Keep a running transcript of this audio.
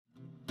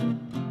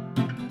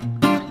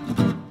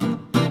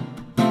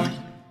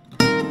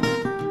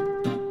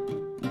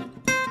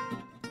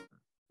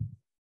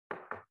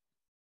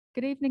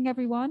Good evening,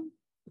 everyone,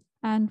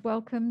 and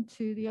welcome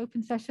to the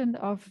open session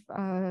of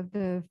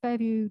the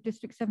Fairview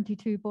District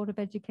 72 Board of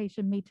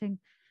Education meeting.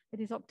 It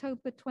is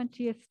October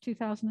 20th,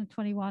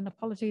 2021.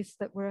 Apologies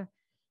that we're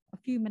a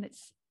few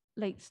minutes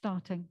late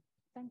starting.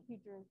 Thank you,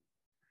 Drew.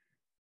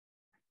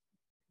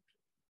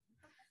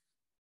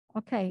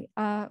 Okay,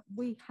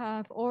 we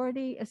have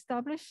already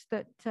established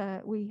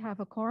that we have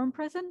a quorum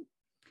present.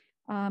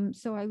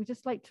 So I would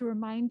just like to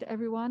remind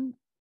everyone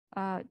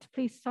to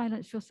please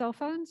silence your cell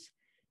phones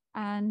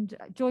and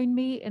join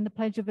me in the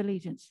Pledge of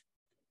Allegiance.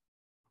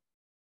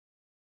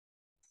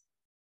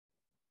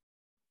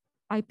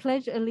 I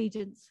pledge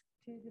allegiance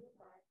to the flag.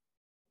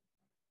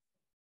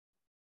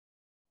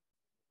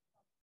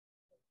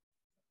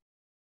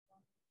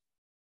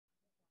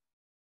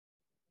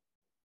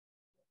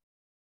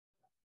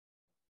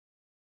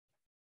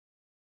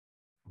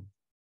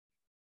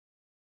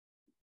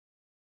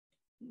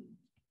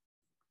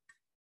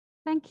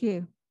 Thank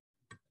you.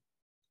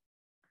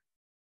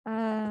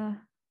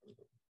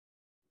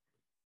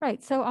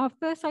 Right, so our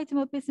first item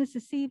of business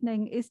this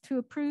evening is to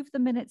approve the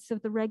minutes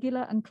of the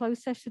regular and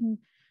closed session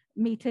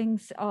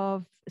meetings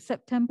of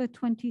September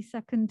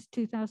 22nd,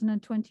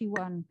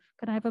 2021.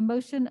 Can I have a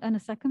motion and a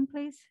second,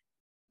 please?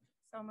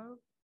 So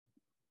moved.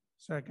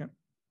 Second.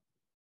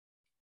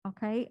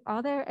 Okay,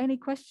 are there any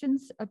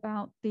questions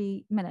about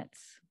the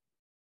minutes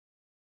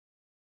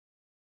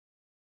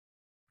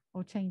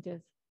or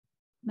changes?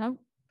 No?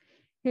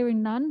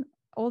 Hearing none,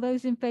 all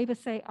those in favor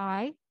say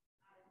aye.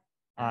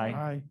 Aye.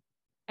 Aye.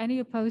 Any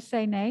opposed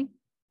say nay.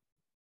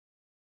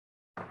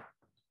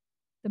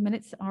 The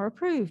minutes are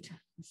approved.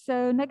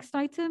 So next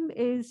item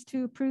is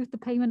to approve the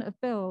payment of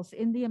bills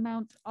in the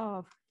amount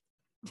of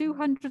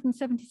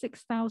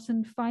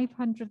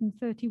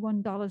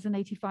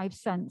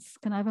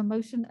 $276,531.85. Can I have a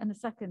motion and a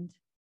second?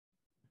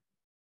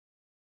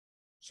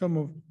 So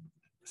moved.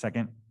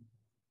 Second.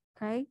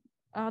 Okay,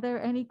 are there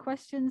any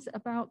questions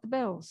about the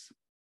bills?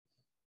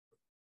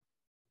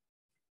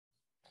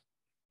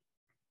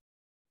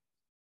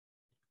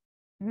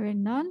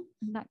 Hearing none.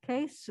 In that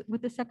case,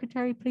 would the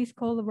secretary please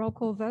call the roll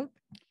call vote?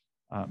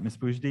 Ms.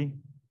 Bujdi?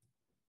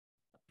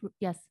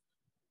 Yes.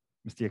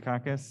 Ms.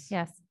 Diakakis?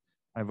 Yes.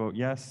 I vote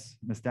yes.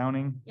 Ms.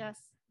 Downing?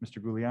 Yes. Mr.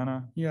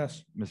 Guliana?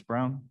 Yes. Ms.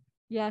 Brown?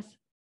 Yes.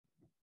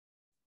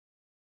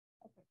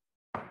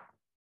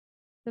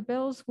 The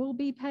bills will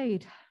be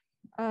paid.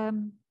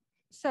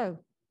 So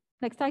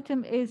next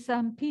item is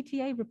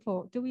PTA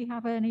report. Do we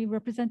have any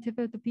representative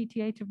of the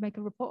PTA to make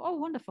a report? Oh,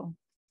 wonderful.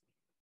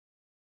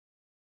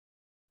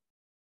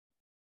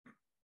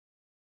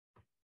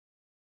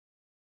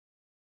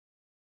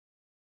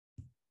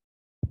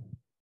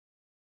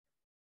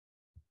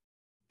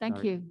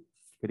 Thank you.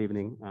 Good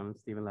evening. I'm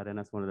Stephen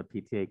Ladenas, one of the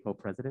PTA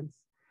co-presidents.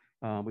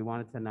 We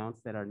wanted to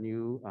announce that our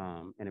new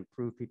and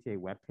improved PTA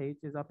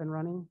webpage is up and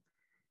running.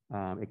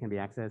 It can be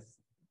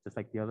accessed just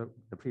like the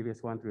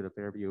previous one through the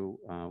Fairview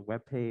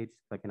webpage,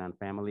 clicking on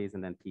families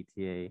and then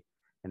PTA.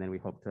 And then we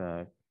hope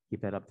to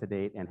keep that up to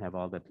date and have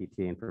all the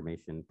PTA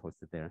information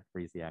posted there for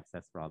easy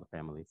access for all the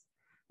families.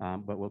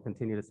 But we'll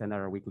continue to send out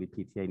our weekly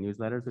PTA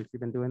newsletters, which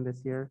we've been doing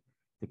this year,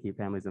 to keep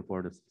families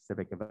informed of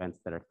specific events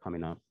that are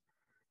coming up.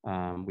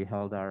 We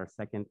held our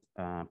second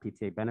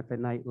PTA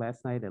benefit night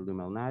last night at Lou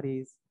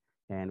Malnati's,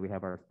 and we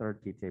have our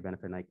third PTA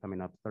benefit night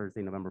coming up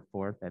Thursday, November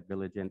 4th at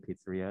Village Inn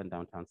Pizzeria in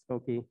downtown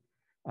Skokie,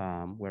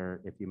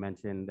 where if you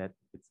mention that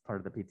it's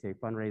part of the PTA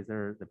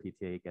fundraiser, the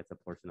PTA gets a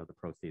portion of the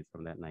proceeds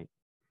from that night.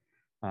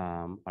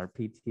 Our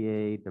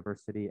PTA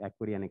Diversity,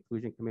 Equity, and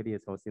Inclusion Committee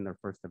is hosting their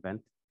first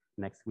event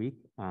next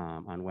week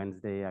on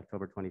Wednesday,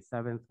 October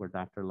 27th, where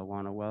Dr.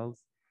 Lawana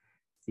Wells,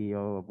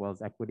 CEO of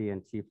Wells Equity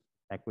and Chief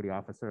Equity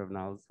Officer of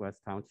Niles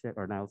West Township,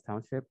 or Niles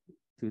Township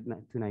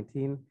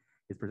 219,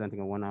 is presenting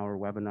a 1-hour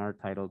webinar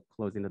titled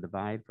Closing the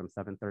Divide from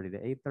 7:30 to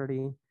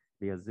 8:30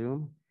 via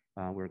Zoom.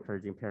 We're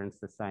encouraging parents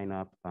to sign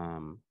up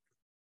so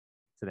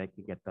they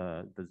can get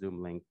the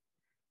Zoom link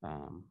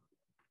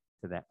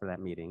for that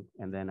meeting.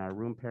 And then our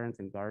room parents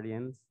and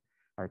guardians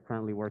are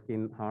currently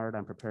working hard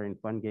on preparing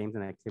fun games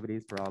and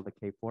activities for all the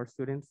K-4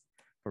 students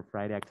for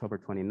Friday, October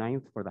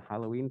 29th for the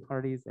Halloween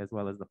parties as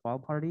well as the fall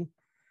party.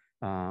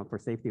 For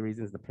safety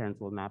reasons, the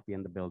parents will not be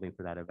in the building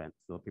for that event.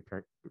 So they'll be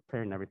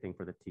preparing everything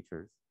for the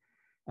teachers.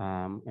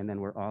 And then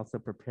we're also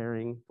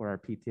preparing for our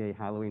PTA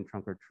Halloween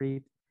trunk or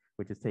treat,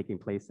 which is taking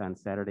place on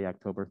Saturday,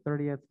 October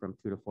 30th from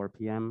 2 to 4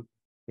 p.m.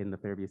 in the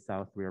Fairview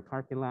South rear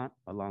parking lot,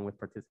 along with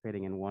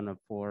participating in one of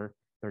 4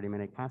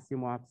 30-minute costume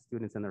walks.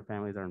 Students and their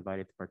families are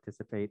invited to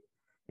participate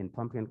in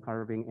pumpkin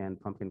carving and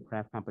pumpkin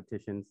craft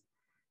competitions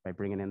by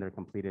bringing in their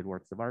completed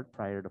works of art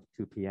prior to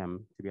 2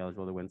 p.m. to be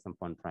eligible to win some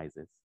fun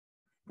prizes.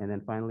 And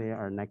then finally,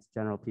 our next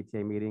general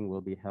PTA meeting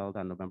will be held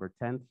on November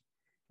 10th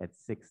at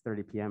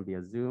 6:30 p.m.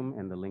 via Zoom,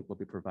 and the link will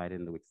be provided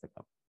in the weeks to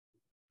come.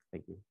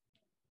 Thank you.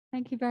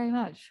 Thank you very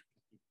much.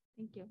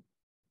 Thank you.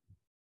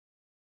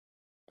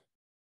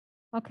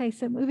 Okay,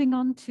 so moving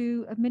on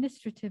to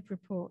administrative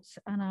reports.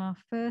 And our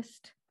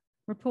first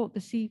report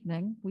this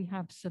evening, we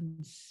have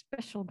some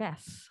special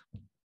guests.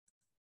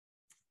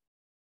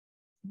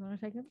 You want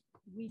to take it?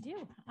 We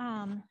do.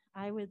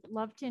 I would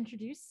love to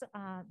introduce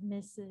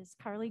Mrs.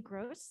 Carly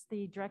Gross,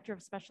 the Director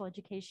of Special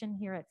Education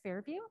here at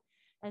Fairview,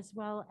 as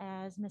well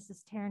as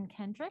Mrs. Taryn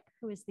Kendrick,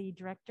 who is the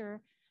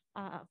Director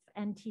of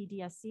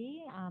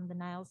NTDSE, the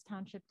Niles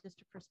Township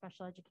District for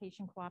Special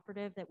Education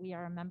Cooperative that we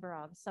are a member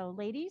of. So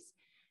ladies,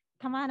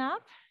 come on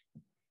up.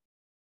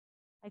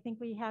 I think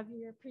we have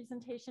your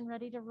presentation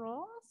ready to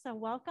roll. So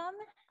welcome.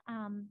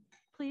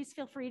 Please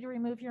feel free to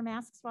remove your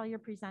masks while you're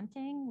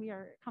presenting. We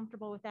are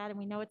comfortable with that, and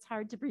we know it's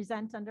hard to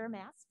present under a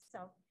mask.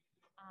 So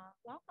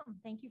welcome.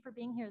 Thank you for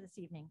being here this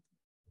evening.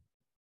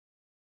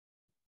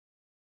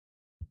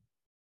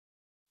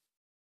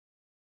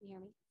 Can you hear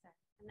me? Sorry,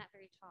 I'm not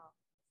very tall,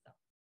 so.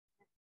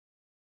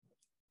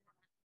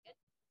 Good.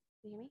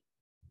 Can you hear me?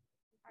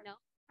 No?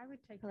 I would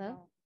take Hello? it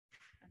off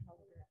and hold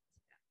it. Yeah,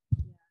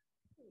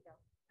 there you go.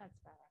 That's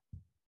better.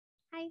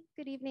 Hi,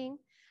 good evening.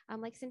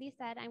 Like Cindy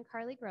said, I'm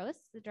Carly Gross,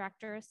 the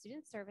Director of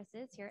Student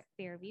Services here at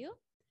Fairview.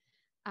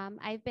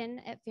 I've been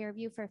at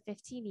Fairview for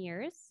 15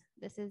 years.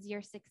 This is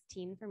year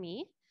 16 for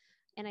me,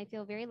 and I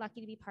feel very lucky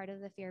to be part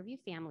of the Fairview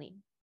family.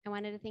 I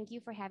wanted to thank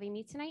you for having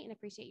me tonight and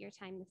appreciate your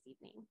time this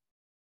evening.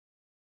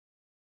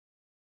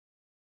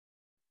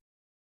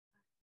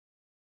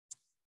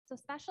 So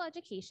special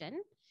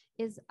education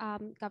is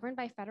governed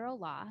by federal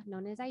law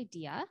known as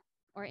IDEA,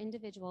 or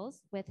Individuals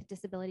with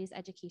Disabilities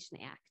Education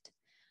Act.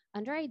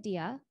 Under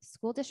IDEA,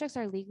 school districts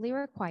are legally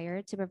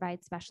required to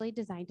provide specially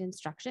designed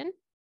instruction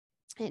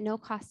at no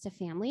cost to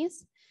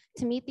families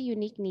to meet the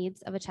unique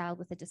needs of a child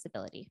with a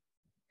disability.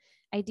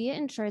 IDEA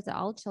ensures that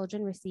all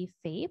children receive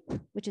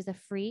FAPE, which is a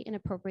free and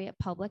appropriate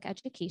public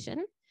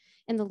education,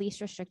 in the least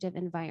restrictive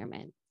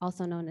environment,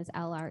 also known as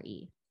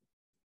LRE.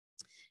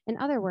 In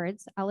other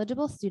words,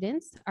 eligible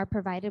students are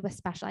provided with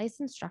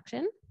specialized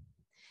instruction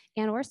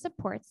and or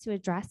supports to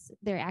address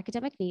their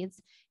academic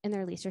needs in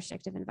their least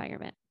restrictive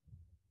environment.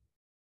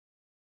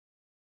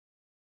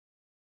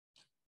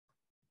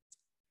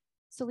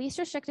 So least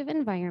restrictive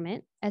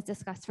environment, as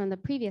discussed from the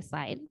previous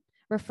slide,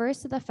 refers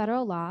to the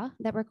federal law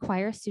that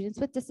requires students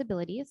with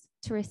disabilities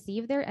to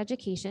receive their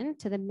education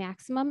to the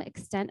maximum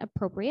extent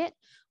appropriate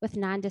with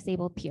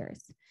non-disabled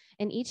peers,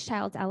 and each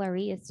child's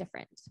LRE is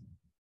different.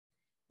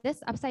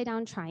 This upside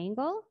down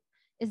triangle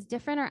is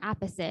different or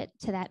opposite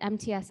to that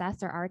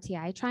MTSS or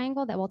RTI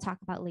triangle that we'll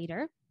talk about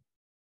later.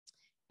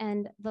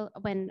 And we'll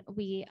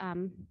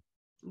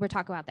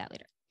talk about that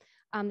later.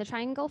 The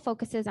triangle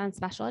focuses on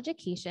special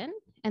education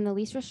and the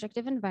least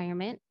restrictive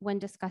environment when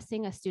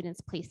discussing a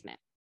student's placement.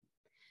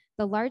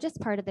 The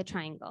largest part of the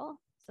triangle,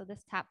 so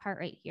this top part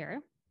right here,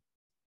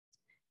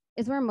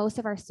 is where most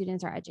of our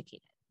students are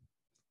educated.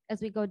 As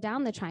we go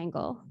down the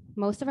triangle,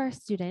 most of our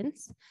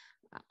students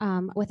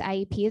with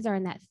IEPs are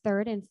in that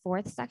third and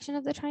fourth section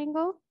of the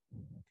triangle.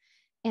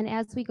 And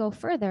as we go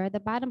further,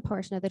 the bottom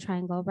portion of the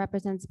triangle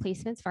represents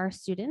placements for our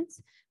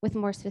students with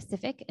more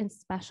specific and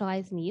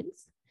specialized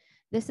needs.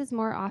 This is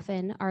more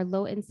often our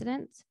low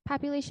incidence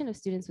population of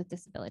students with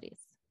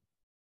disabilities.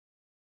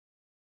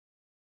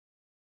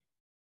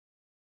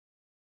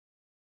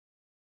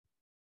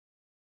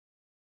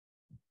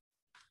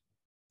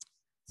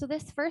 So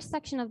this first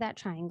section of that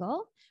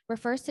triangle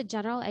refers to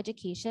general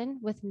education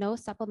with no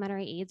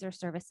supplementary aids or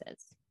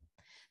services.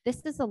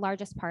 This is the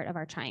largest part of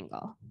our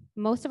triangle.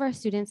 Most of our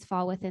students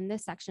fall within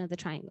this section of the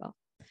triangle.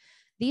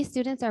 These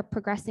students are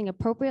progressing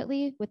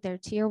appropriately with their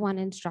Tier 1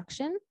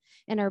 instruction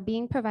and are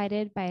being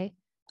provided by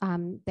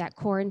that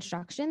core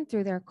instruction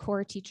through their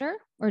core teacher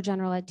or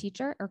general ed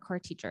teacher or core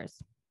teachers.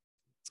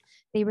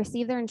 They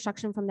receive their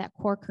instruction from that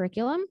core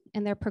curriculum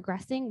and they're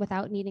progressing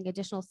without needing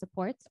additional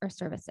supports or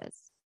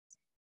services.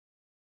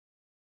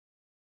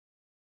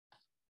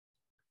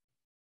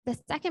 The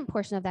second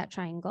portion of that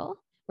triangle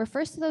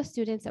refers to those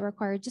students that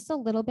require just a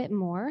little bit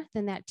more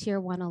than that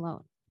Tier 1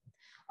 alone.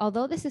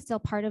 Although this is still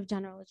part of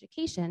general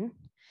education,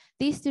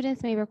 these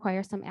students may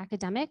require some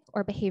academic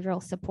or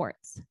behavioral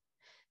supports.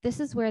 This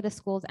is where the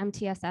school's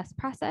MTSS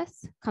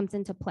process comes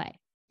into play.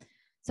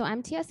 So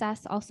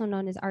MTSS, also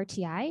known as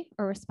RTI,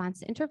 or Response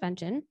to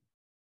Intervention,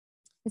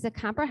 is a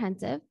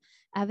comprehensive,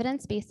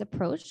 evidence-based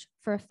approach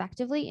for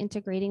effectively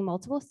integrating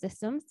multiple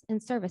systems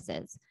and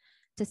services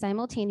to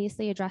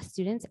simultaneously address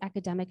students'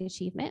 academic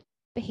achievement,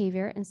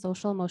 behavior, and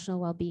social emotional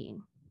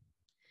well-being.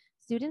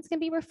 Students can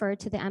be referred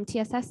to the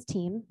MTSS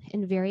team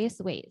in various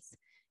ways,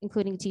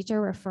 including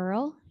teacher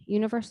referral,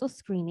 universal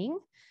screening,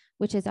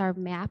 which is our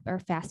MAP or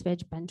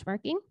FastBridge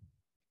benchmarking.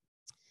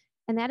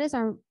 And that is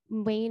our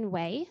main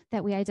way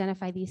that we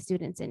identify these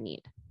students in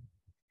need.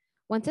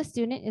 Once a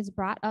student is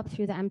brought up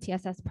through the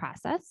MTSS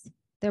process,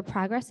 their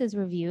progress is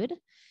reviewed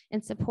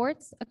and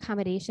supports,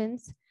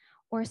 accommodations,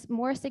 or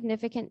more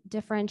significant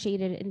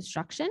differentiated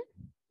instruction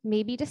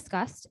may be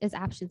discussed as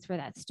options for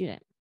that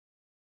student.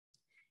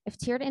 If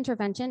tiered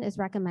intervention is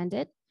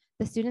recommended,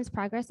 the student's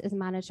progress is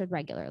monitored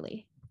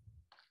regularly.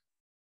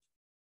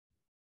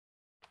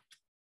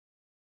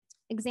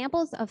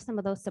 Examples of some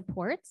of those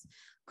supports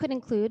could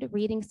include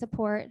reading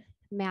support,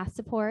 math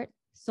support,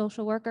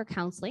 social work or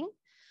counseling,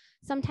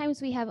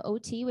 Sometimes we have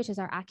OT, which is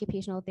our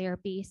occupational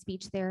therapy,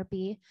 speech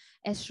therapy,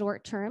 as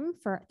short term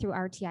through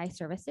RTI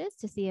services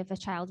to see if a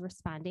child's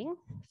responding,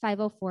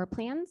 504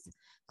 plans,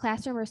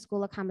 classroom or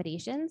school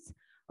accommodations,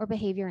 or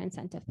behavior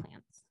incentive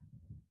plans.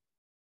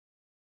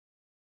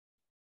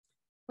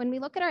 When we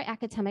look at our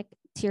academic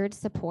tiered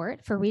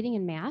support for reading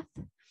and math,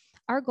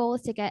 our goal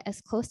is to get as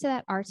close to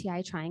that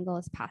RTI triangle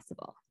as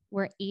possible,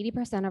 where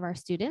 80% of our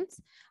students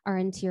are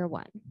in tier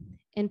 1.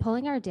 In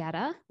pulling our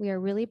data, we are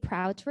really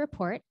proud to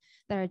report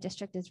that our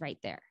district is right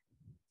there.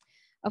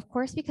 Of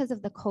course, because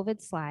of the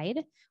COVID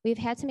slide, we've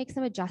had to make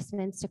some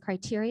adjustments to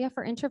criteria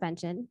for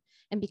intervention.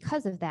 And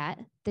because of that,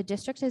 the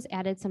district has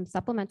added some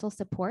supplemental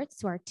supports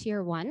to our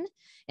tier 1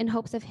 in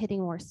hopes of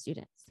hitting more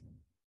students.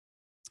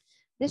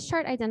 This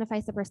chart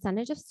identifies the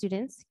percentage of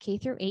students K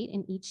through 8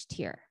 in each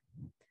tier.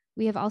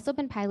 We have also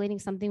been piloting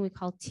something we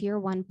call tier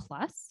 1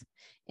 plus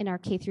in our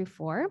K through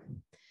 4,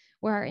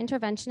 where our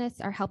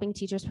interventionists are helping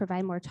teachers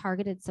provide more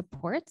targeted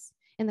supports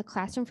in the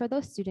classroom for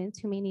those students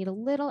who may need a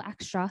little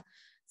extra,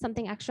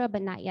 something extra,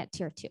 but not yet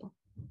tier 2.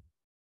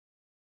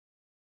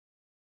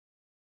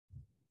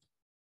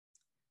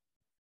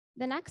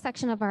 The next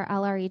section of our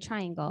LRE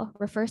triangle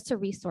refers to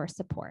resource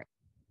support,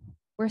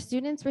 where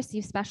students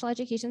receive special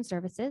education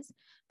services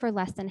for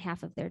less than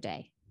half of their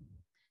day.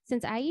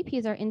 Since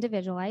IEPs are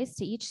individualized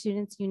to each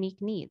student's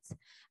unique needs,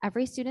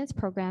 every student's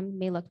program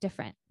may look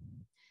different.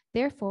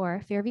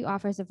 Therefore, Fairview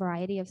offers a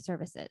variety of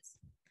services.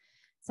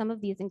 Some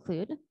of these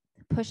include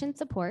push-in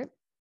support,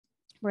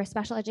 where a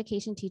special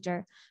education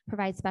teacher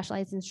provides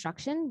specialized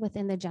instruction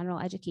within the general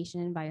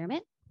education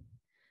environment.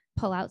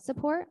 Pull-out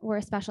support, where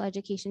a special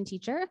education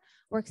teacher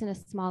works in a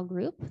small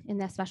group in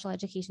the special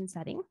education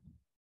setting.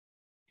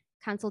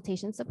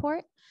 Consultation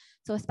support,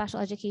 so a special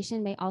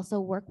education may also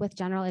work with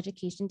general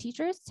education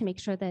teachers to make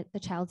sure that the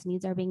child's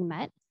needs are being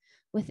met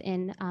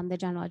within the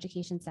general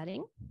education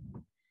setting.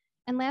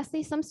 And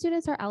lastly, some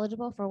students are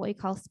eligible for what we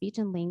call speech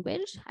and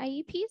language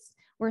IEPs,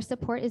 where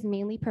support is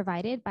mainly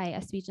provided by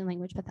a speech and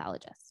language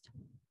pathologist.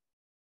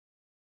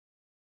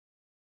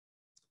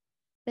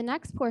 The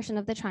next portion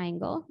of the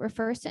triangle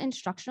refers to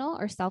instructional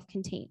or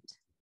self-contained.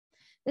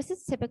 This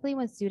is typically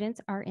when students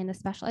are in a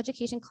special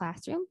education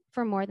classroom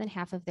for more than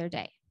half of their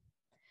day.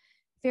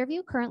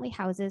 Fairview currently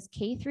houses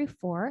K through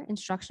 4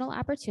 instructional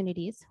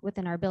opportunities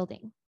within our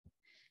building.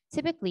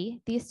 Typically,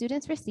 these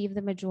students receive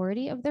the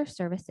majority of their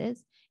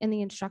services in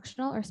the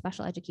instructional or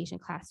special education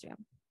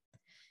classroom.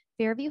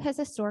 Fairview has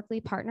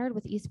historically partnered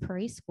with East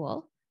Prairie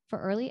School for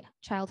early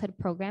childhood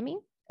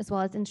programming, as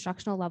well as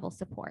instructional level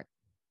support.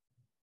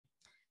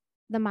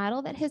 The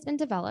model that has been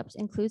developed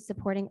includes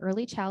supporting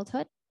early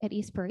childhood at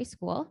East Prairie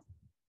School,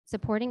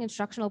 supporting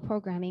instructional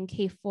programming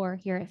K4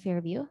 here at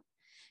Fairview,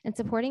 and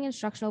supporting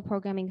instructional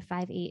programming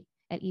 5-8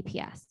 at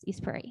EPS,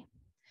 East Prairie.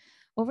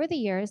 Over the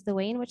years, the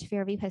way in which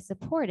Fairview has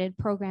supported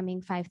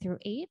programming 5 through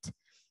 8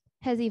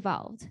 has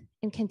evolved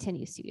and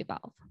continues to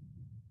evolve.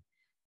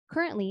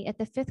 Currently, at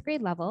the 5th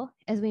grade level,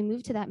 as we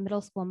move to that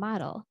middle school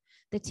model,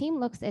 the team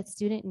looks at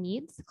student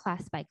needs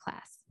class by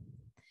class.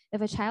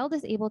 If a child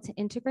is able to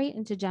integrate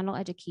into general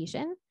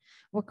education,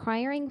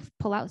 requiring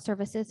pull-out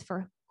services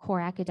for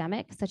core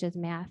academics such as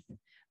math,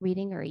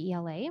 reading, or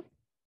ELA,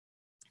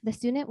 the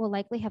student will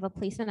likely have a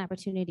placement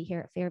opportunity here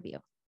at Fairview.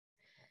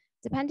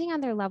 Depending on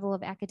their level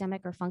of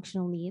academic or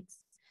functional needs,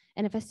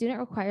 and if a student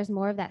requires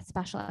more of that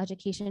special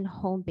education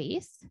home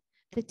base,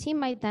 the team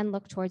might then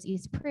look towards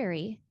East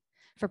Prairie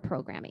for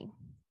programming.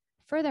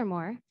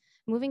 Furthermore,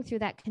 moving through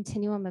that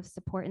continuum of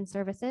support and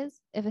services,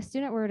 if a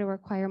student were to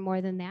require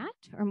more than that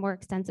or more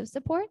extensive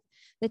support,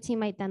 the team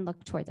might then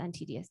look towards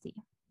NTDSC.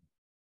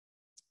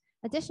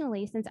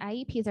 Additionally, since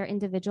IEPs are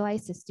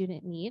individualized to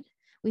student need,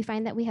 we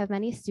find that we have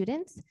many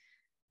students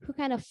who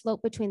kind of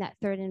float between that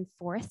 3rd and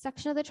 4th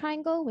section of the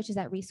triangle, which is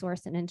that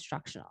resource and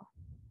instructional.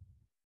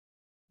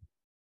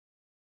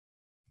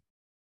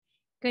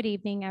 Good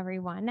evening,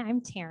 everyone. I'm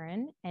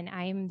Taryn, and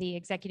I'm the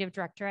Executive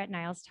Director at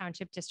Niles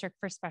Township District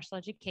for Special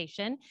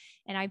Education.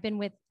 And I've been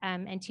with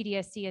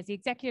NTDSC as the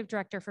Executive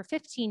Director for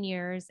 15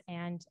 years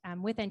and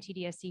with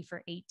NTDSC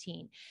for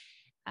 18.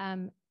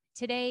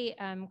 Today,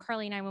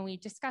 Carly and I, when we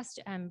discussed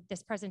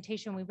this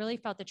presentation, we really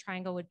felt the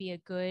triangle would be a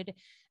good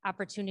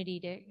opportunity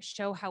to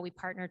show how we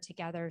partner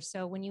together.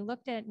 So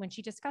when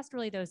she discussed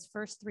really those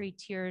first 3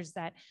 tiers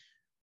that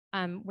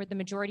where the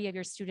majority of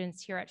your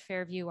students here at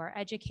Fairview are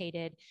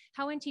educated,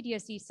 how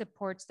NTDSC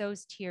supports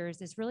those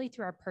tiers is really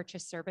through our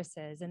purchase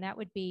services. And that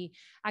would be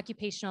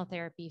occupational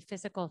therapy,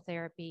 physical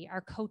therapy,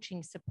 our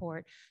coaching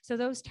support. So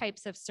those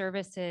types of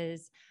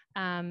services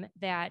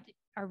that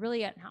are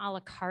really an a la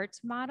carte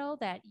model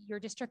that your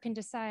district can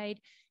decide,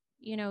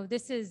 you know,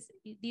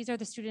 these are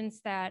the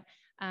students that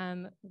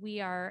we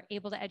are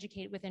able to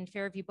educate within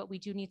Fairview, but we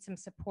do need some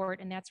support,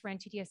 and that's where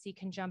NTDSC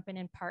can jump in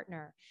and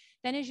partner.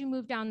 Then as you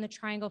move down the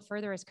triangle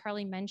further, as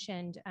Carly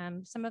mentioned,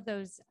 some of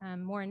those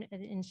more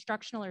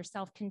instructional or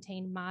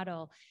self-contained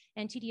model,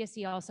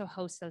 NTDSC also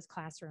hosts those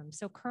classrooms.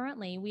 So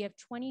currently we have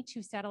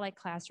 22 satellite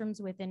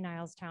classrooms within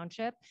Niles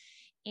Township,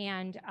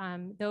 and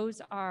those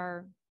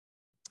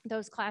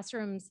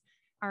classrooms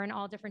are in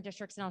all different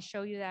districts, and I'll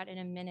show you that in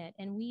a minute.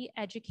 And we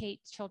educate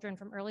children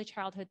from early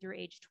childhood through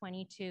age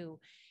 22.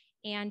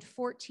 And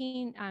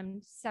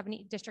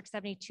District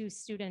 72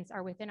 students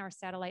are within our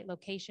satellite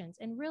locations.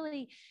 And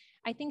really,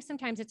 I think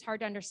sometimes it's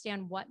hard to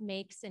understand what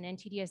makes an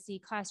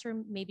NTDSC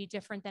classroom maybe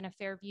different than a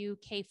Fairview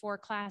K4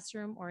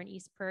 classroom or an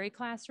East Prairie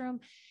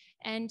classroom.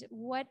 And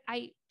what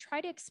I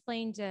try to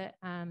explain to,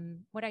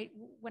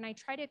 when I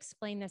try to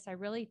explain this, I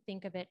really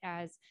think of it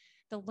as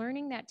the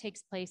learning that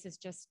takes place is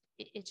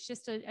it's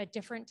just a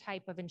different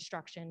type of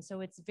instruction.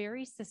 So it's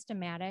very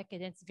systematic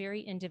and it's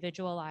very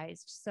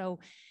individualized. So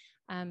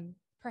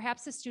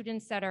perhaps the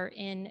students that are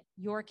in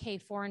your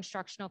K4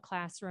 instructional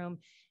classroom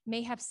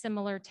may have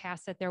similar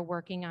tasks that they're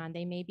working on.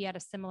 They may be at a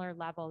similar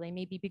level. They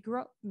may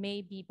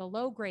be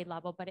below grade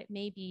level, but it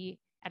may be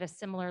at a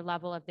similar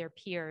level of their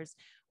peers.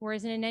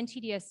 Whereas in an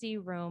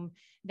NTDSC room,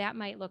 that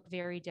might look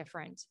very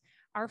different.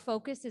 Our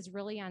focus is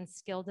really on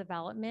skill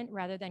development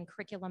rather than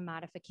curriculum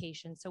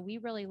modification. So we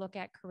really look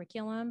at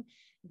curriculum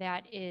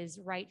that is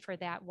right for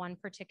that one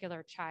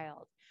particular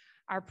child.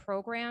 Our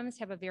programs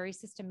have a very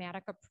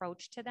systematic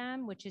approach to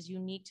them, which is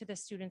unique to the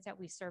students that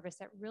we service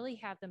that really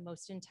have the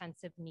most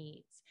intensive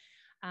needs.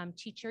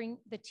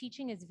 The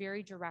teaching is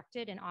very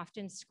directed and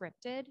often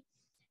scripted.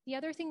 The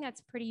other thing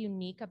that's pretty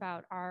unique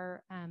about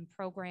our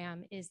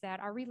program is that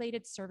our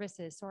related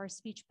services, so our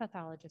speech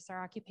pathologists,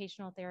 our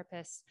occupational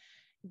therapists,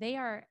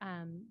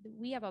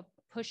 we have a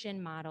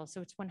push-in model,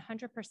 so it's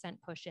 100%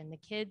 push-in.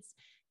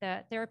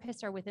 The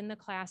therapists are within the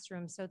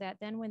classroom so that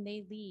then when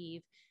they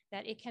leave,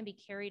 that it can be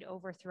carried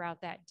over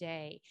throughout that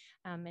day.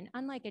 And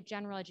unlike a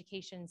general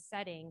education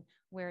setting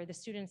where the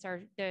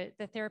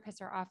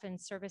therapists are often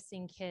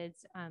servicing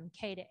kids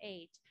K to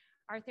 8,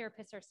 our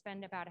therapists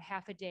spend about a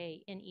half a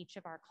day in each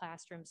of our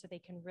classrooms so they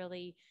can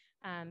really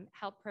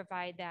help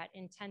provide that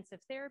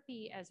intensive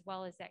therapy as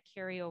well as that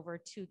carryover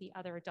to the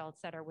other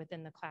adults that are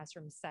within the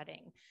classroom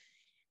setting.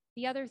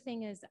 The other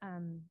thing is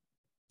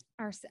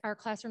our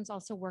classrooms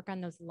also work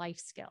on those life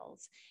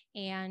skills.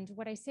 And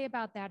what I say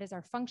about that is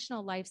our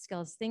functional life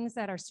skills, things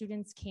that our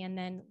students can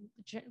then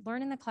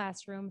learn in the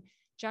classroom,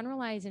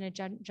 generalize in a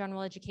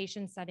general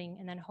education setting,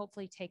 and then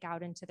hopefully take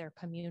out into their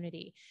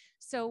community.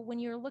 So when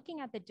you're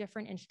looking at the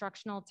different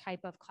instructional type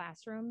of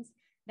classrooms,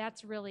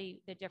 that's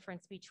really the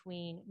difference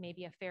between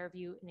maybe a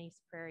Fairview, an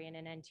East Prairie, and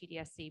an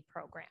NTDSC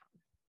program.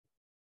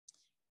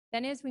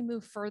 Then as we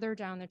move further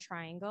down the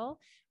triangle,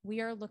 we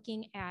are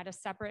looking at a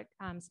separate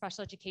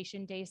special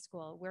education day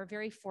school. We're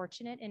very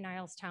fortunate in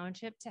Niles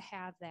Township to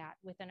have that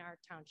within our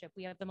township.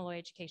 We have the Malloy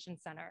Education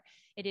Center.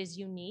 It is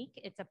unique.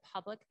 It's a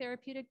public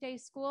therapeutic day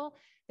school.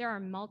 There are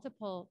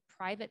multiple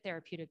private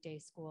therapeutic day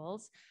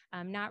schools,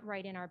 not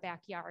right in our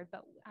backyard,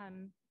 but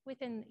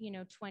within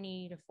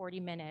 20 to 40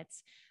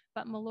 minutes.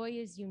 But Malloy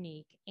is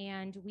unique.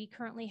 And we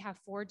currently have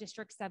 4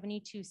 District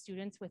 72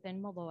 students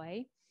within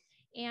Malloy.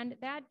 And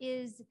that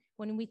is,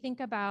 when we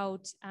think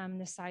about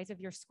the size of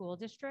your school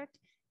district,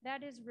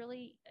 that is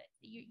really,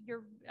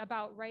 you're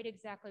about right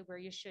exactly where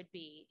you should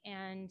be.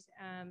 And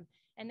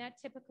that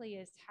typically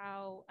is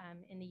how,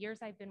 in the years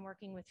I've been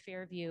working with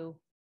Fairview,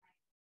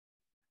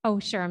 oh,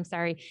 sure, I'm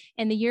sorry.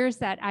 In the years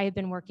that I have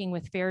been working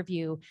with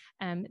Fairview,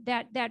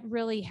 that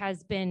really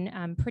has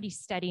been pretty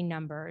steady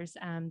numbers,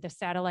 the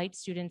satellite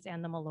students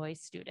and the Malloy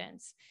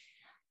students.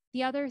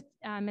 The other,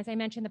 as I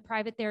mentioned, the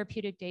private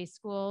therapeutic day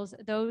schools,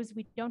 those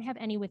we don't have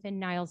any within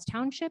Niles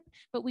Township,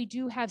 but we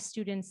do have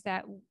students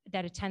that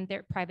attend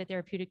their private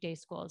therapeutic day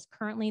schools.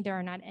 Currently, there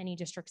are not any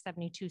District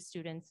 72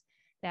 students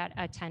that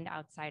attend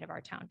outside of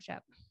our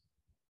township.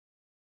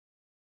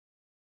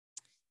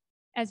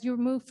 As you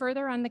move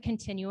further on the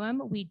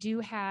continuum, we do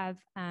have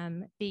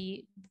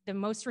the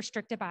most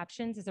restrictive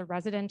options is a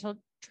residential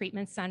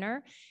treatment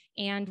center.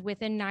 And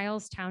within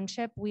Niles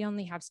Township, we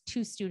only have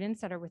 2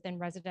 students that are within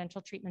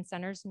residential treatment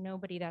centers,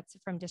 nobody that's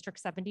from District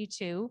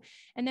 72.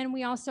 And then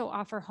we also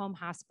offer home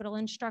hospital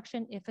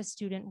instruction if a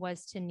student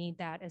was to need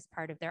that as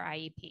part of their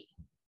IEP.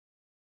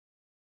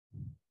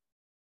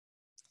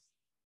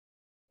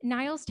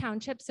 Niles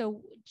Township,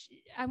 so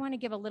I want to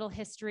give a little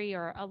history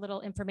or a little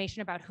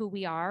information about who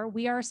we are.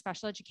 We are a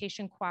special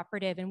education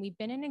cooperative, and we've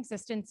been in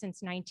existence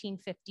since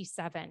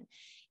 1957.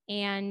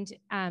 And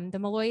the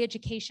Malloy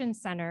Education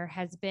Center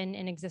has been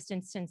in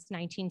existence since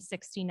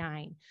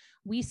 1969.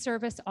 We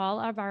service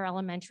all of our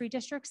elementary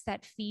districts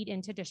that feed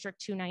into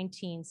District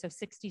 219, so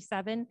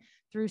 67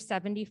 through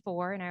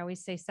 74, and I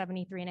always say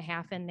 73 and a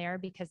half in there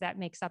because that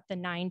makes up the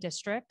 9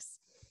 districts.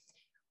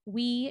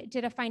 We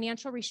did a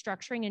financial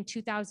restructuring in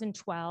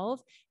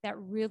 2012 that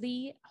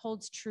really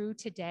holds true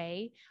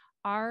today.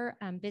 Our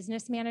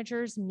business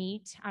managers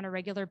meet on a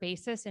regular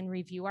basis and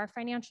review our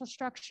financial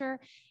structure.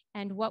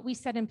 And what we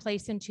set in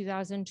place in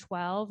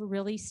 2012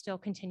 really still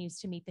continues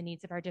to meet the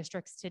needs of our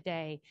districts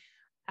today.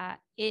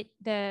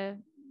 The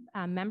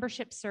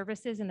membership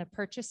services and the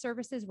purchase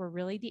services were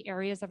really the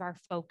areas of our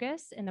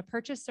focus, and the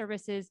purchase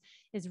services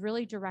is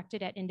really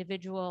directed at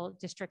individual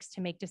districts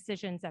to make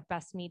decisions that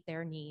best meet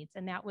their needs.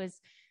 And that was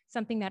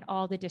something that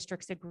all the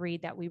districts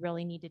agreed that we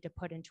really needed to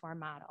put into our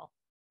model.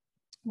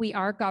 We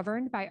are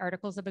governed by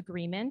Articles of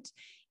Agreement,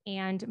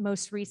 and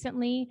most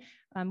recently,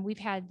 we've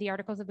had the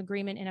Articles of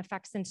Agreement in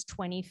effect since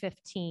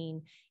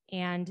 2015,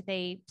 and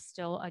they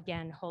still,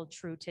 again, hold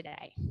true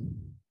today.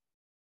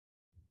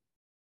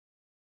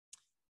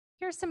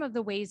 Here's some of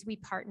the ways we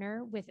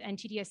partner with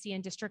NTDSE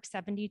and District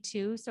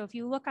 72. So if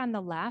you look on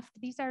the left,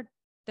 these are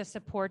the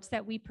supports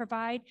that we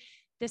provide.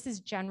 This is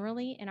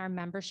generally in our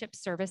membership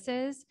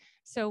services.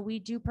 So we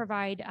do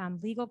provide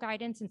legal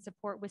guidance and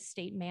support with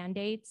state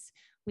mandates.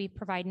 We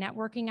provide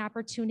networking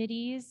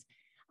opportunities.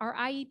 Our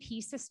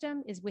IEP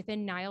system is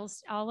within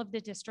Niles. All of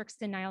the districts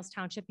in Niles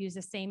Township use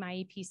the same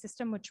IEP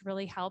system, which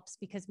really helps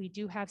because we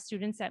do have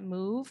students that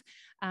move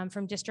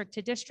from district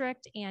to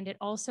district, and it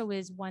also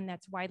is one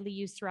that's widely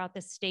used throughout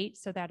the state,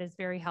 so that is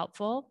very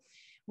helpful.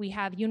 We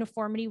have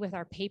uniformity with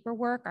our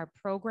paperwork, our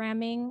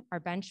programming, our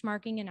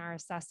benchmarking, and our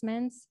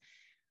assessments.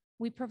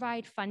 We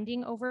provide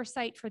funding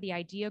oversight for the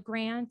IDEA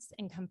grants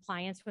and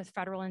compliance with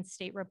federal and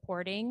state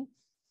reporting.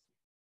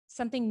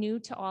 Something new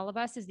to all of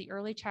us is the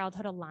Early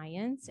Childhood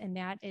Alliance, and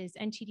that is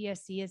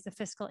NTDSE as the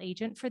fiscal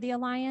agent for the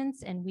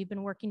Alliance, and we've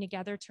been working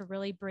together to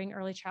really bring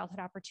early childhood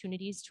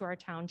opportunities to our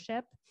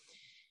township.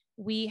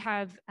 We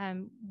have,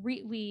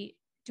 we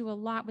do a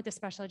lot with the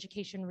special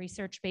education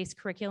research-based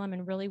curriculum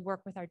and really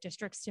work with our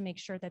districts to make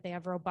sure that they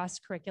have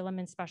robust curriculum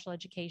in special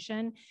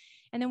education.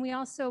 And then we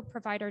also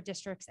provide our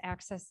districts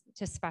access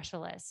to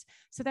specialists.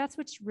 So that's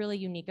what's really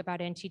unique about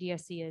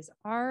NTDSE is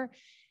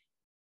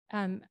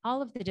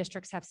all of the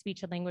districts have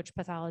speech and language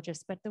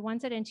pathologists, but the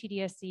ones at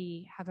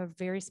NTDSE have a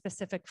very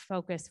specific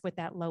focus with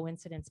that low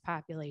incidence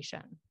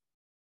population.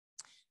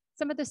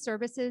 Some of the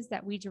services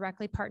that we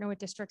directly partner with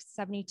District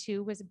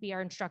 72 would be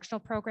our instructional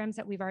programs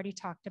that we've already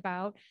talked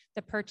about,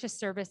 the purchase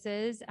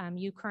services.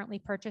 You currently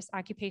purchase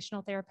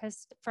occupational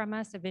therapist from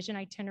us, a vision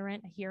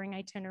itinerant, a hearing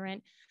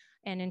itinerant,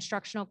 an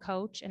instructional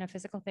coach, and a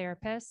physical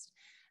therapist.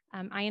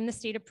 I am the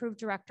state approved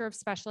director of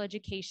special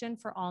education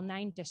for all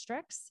 9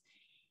 districts.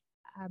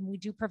 We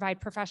do provide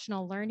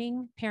professional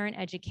learning, parent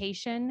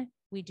education.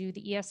 We do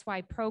the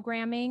ESY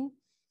programming,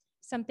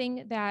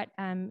 something that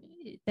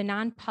the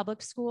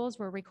non-public schools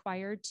were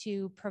required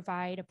to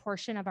provide a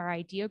portion of our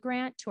IDEA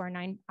grant to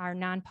our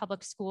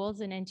non-public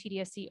schools, and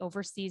NTDSE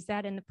oversees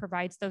that and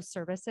provides those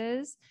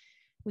services.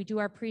 We do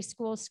our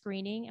preschool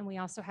screening, and we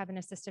also have an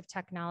assistive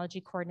technology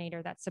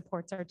coordinator that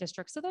supports our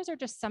district. So those are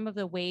just some of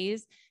the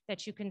ways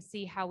that you can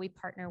see how we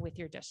partner with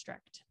your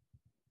district.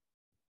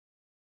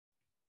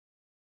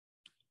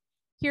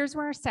 Here's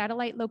where our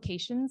satellite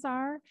locations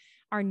are.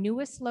 Our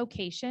newest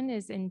location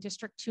is in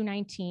District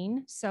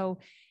 219. So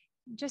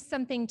just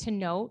something to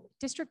note,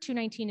 District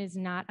 219 is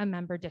not a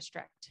member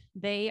district.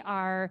 They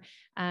have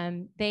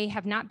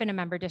not been a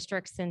member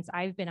district since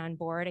I've been on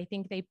board. I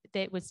think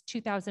it was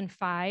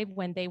 2005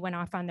 when they went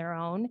off on their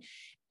own.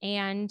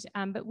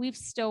 But we've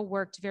still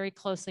worked very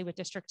closely with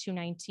District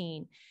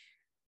 219.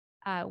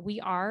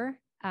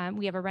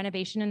 We have a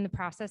renovation in the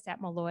process at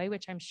Malloy,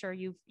 which I'm sure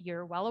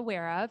you're well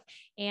aware of,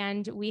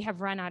 and we have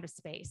run out of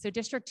space. So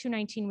District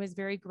 219 was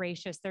very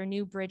gracious. Their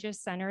new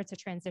Bridges Center, it's a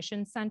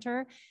transition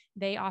center.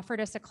 They offered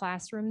us a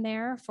classroom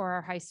there for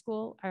our high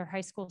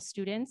school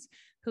students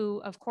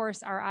who, of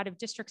course, are out of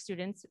district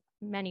students.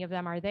 Many of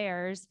them are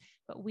theirs,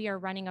 but we are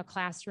running a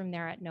classroom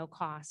there at no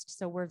cost.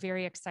 So we're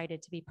very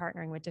excited to be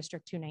partnering with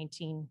District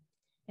 219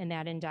 in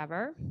that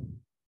endeavor.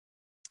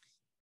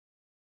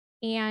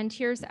 And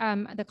here's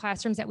the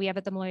classrooms that we have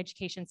at the Malloy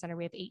Education Center.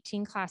 We have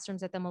 18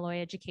 classrooms at the Malloy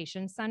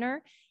Education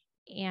Center,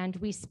 and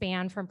we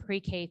span from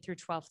pre-K through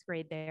 12th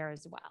grade there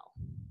as well.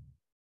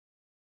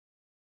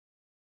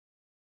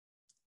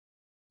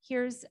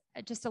 Here's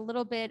just a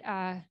little bit,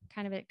 kind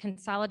of it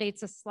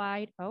consolidates a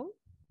slide. Oh,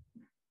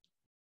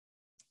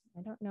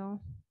 I don't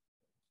know,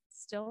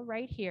 still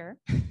right here.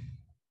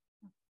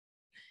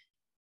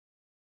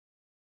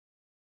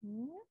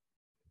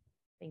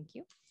 Thank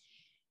you.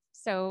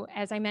 So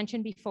as I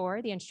mentioned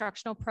before, the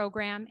instructional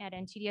program at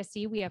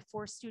NTDSE, we have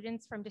 4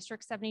 students from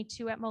District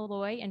 72 at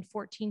Malloy and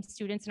 14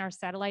 students in our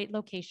satellite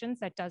locations.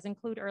 That does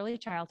include early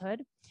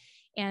childhood.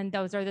 And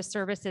those are the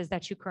services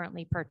that you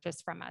currently purchase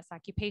from us: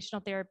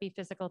 occupational therapy,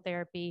 physical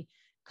therapy,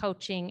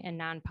 coaching, and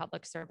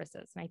non-public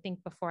services. And I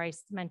think before I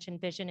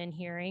mentioned vision and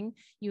hearing,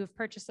 you have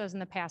purchased those in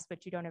the past,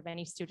 but you don't have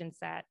any students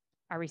that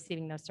are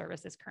receiving those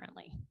services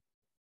currently.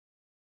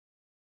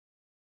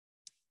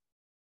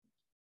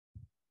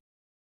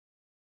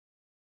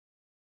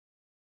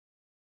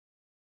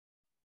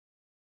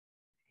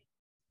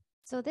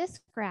 So this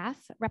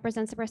graph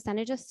represents the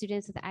percentage of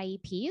students with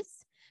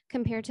IEPs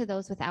compared to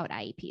those without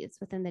IEPs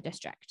within the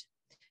district.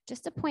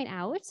 Just to point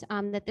out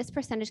that this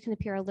percentage can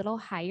appear a little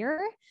higher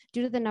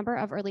due to the number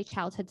of early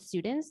childhood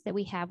students that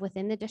we have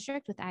within the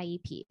district with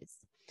IEPs.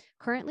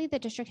 Currently, the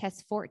district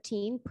has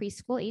 14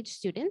 preschool age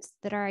students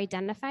that are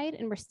identified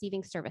and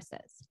receiving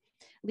services.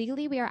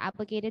 Legally, we are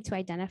obligated to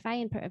identify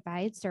and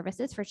provide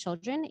services for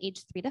children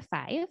aged 3 to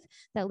 5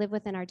 that live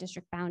within our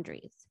district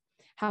boundaries.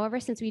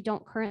 However, since we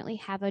don't currently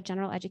have a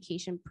general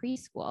education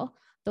preschool,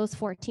 those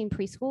 14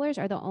 preschoolers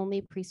are the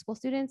only preschool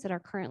students that are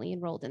currently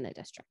enrolled in the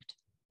district.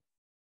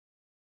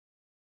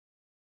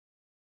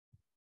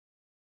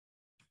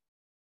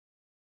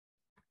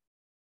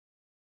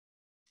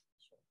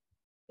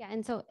 Yeah,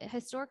 and so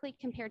historically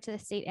compared to the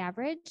state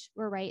average,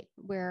 we're right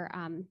where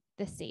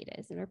the state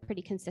is, and we're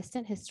pretty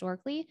consistent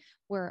historically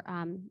where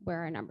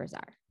our numbers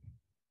are.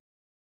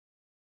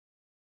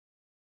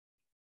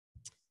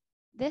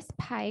 This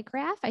pie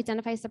graph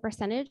identifies the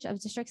percentage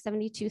of District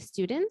 72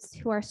 students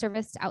who are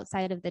serviced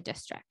outside of the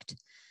district.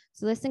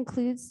 So this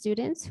includes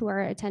students who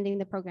are attending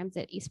the programs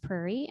at East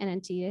Prairie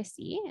and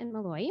NTDSC and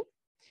Malloy.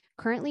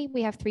 Currently,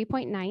 we have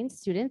 3.9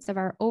 students of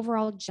our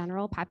overall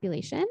general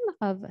population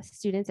of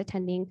students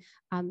attending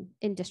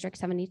in District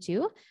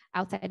 72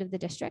 outside of the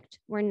district,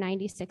 where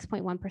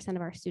 96.1%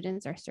 of our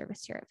students are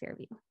serviced here at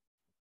Fairview.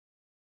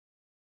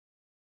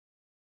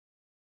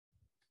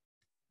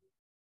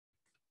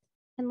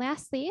 And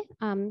lastly,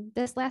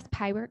 this last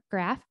pie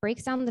graph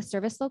breaks down the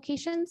service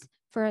locations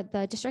for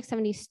the District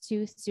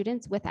 72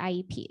 students with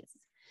IEPs.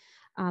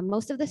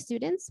 Most of the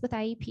students with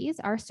IEPs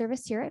are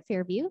serviced here at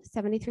Fairview.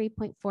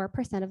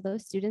 73.4% of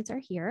those students are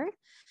here.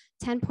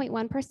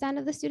 10.1%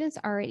 of the students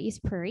are at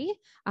East Prairie,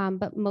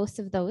 but most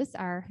of those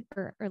are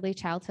early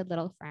childhood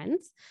little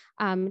friends.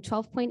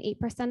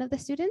 12.8% of the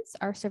students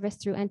are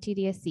serviced through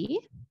NTDSC.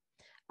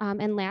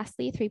 And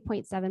lastly,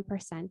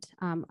 3.7%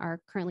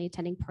 are currently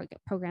attending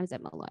programs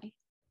at Malloy.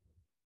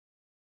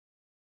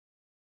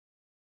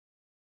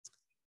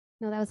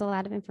 No, that was a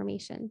lot of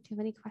information. Do you have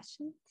any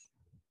questions?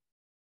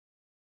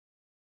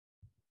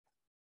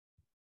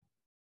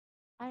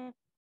 I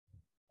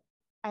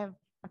have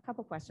a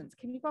couple questions.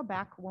 Can you go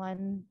back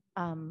one?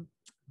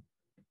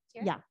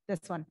 Yeah,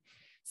 this one.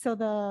 So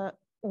the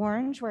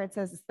orange where it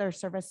says they're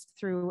serviced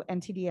through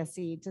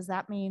NTDSC, does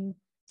that mean?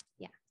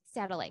 Yeah,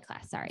 satellite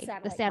class, sorry.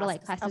 Satellite the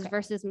satellite classes. classes Okay.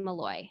 versus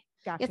Malloy.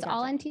 Gotcha, It's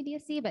all gotcha.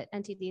 NTDSC, but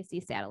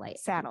NTDSC satellite.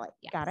 Satellite,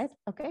 Yes. got it,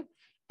 okay.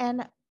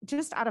 And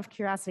just out of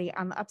curiosity,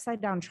 on the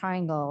upside down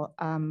triangle,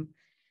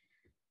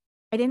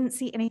 I didn't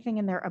see anything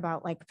in there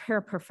about like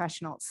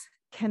paraprofessionals.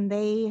 Can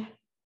they,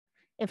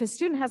 if a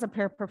student has a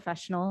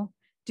paraprofessional,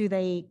 do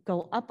they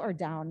go up or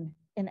down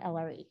in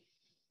LRE?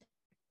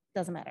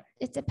 Doesn't matter.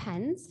 It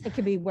depends. It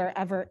could be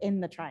wherever in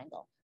the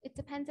triangle. It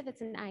depends if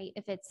it's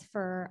if it's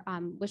for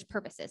which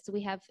purposes. So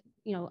we have,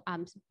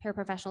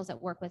 paraprofessionals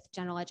that work with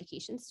general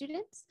education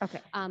students.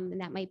 Okay. And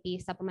that might be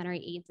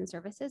supplementary aids and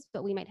services,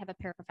 but we might have a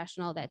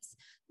paraprofessional that's,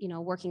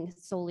 working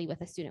solely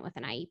with a student with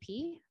an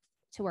IEP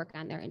to work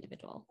on their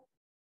individual.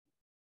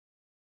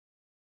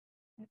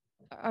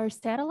 Are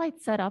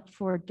satellites set up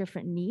for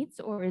different needs,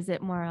 or is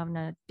it more on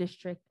a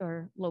district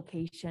or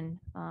location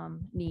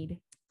need?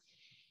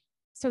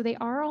 So they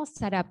are all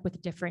set up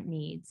with different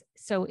needs.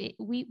 So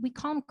we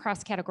call them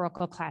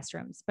cross-categorical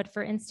classrooms. But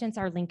for instance,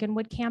 our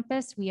Lincolnwood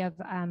campus, we have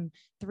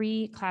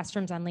 3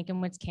 classrooms on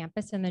Lincolnwood's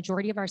campus, and the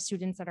majority of our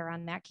students that are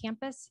on that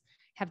campus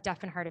have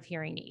deaf and hard of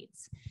hearing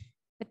needs.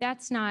 But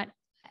that's not,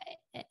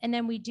 and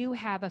then we do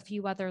have a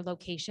few other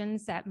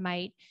locations that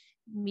might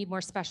be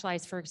more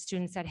specialized for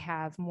students that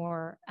have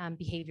more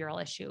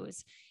behavioral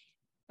issues.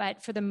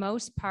 But for the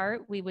most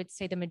part, we would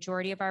say the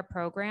majority of our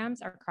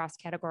programs are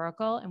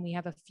cross-categorical, and we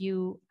have a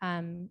few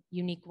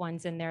unique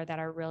ones in there that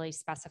are really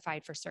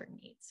specified for certain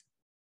needs.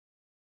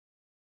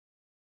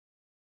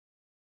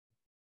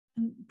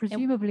 And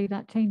presumably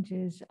that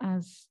changes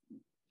as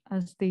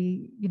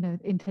the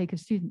intake of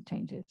student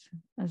changes,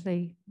 as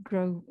they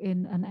grow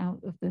in and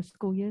out of the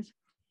school years.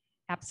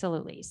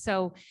 Absolutely.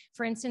 So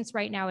for instance,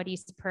 right now at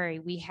East Prairie,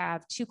 we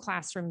have 2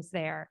 classrooms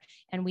there,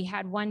 and we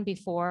had one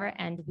before,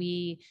 and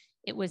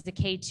it was the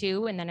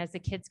K2. And then as the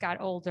kids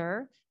got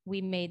older,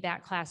 we made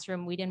that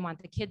classroom. We didn't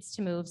want the kids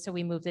to move, so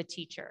we moved the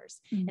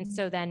teachers. Mm-hmm. And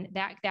so then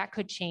that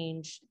could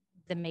change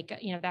the makeup,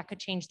 that could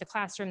change the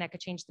classroom, that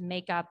could change the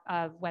makeup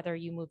of whether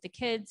you move the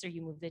kids or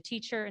you move the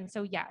teacher. And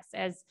so yes,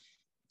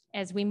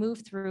 as we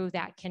move through,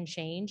 that can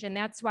change. And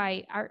that's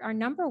why our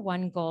number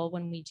one goal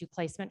when we do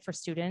placement for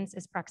students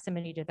is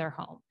proximity to their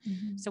home.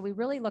 Mm-hmm. So we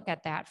really look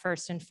at that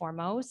first and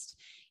foremost.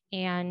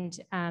 And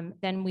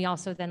then we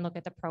also then look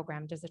at the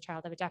program. Does the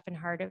child have a deaf and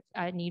hard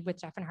of need with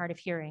deaf and hard of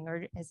hearing,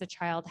 or does the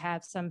child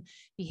have some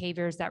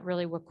behaviors that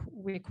really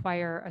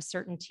require a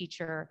certain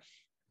teacher?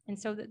 And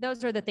so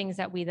those are the things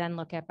that we then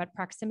look at, but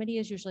proximity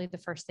is usually the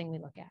first thing we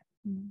look at.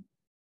 Mm-hmm.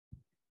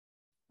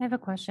 I have a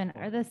question.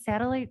 Are the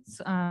satellites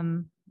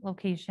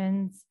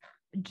locations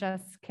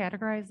just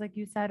categorized like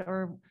you said,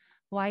 or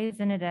why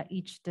isn't it at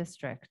each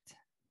district?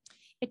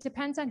 It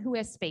depends on who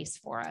has space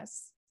for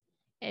us.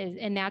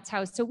 And that's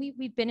how, so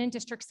we've been in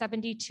District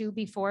 72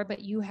 before, but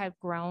you have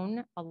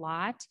grown a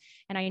lot.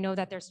 And I know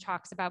that there's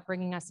talks about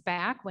bringing us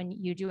back when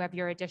you do have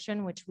your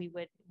addition, which we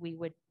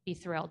would be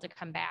thrilled to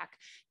come back.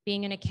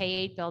 Being in a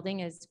K-8 building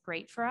is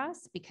great for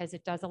us because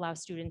it does allow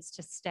students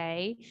to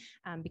stay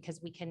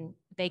because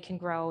they can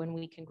grow and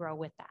we can grow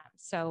with them.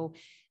 So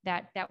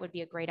that would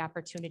be a great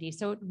opportunity.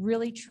 So it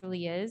really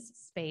truly is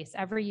space.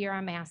 Every year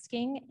I'm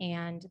asking,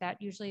 and that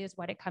usually is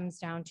what it comes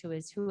down to,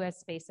 is who has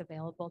space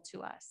available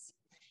to us.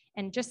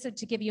 And just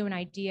to give you an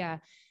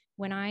idea,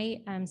 When I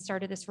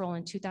started this role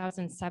in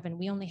 2007,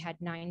 we only had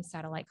 9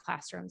 satellite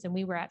classrooms, and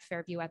we were at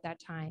Fairview at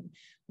that time.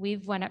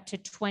 We've went up to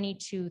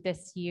 22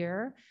 this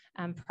year.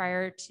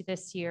 Prior to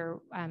this year,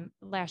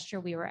 last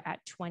year we were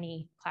at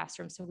 20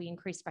 classrooms, so we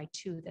increased by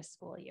 2 this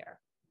school year.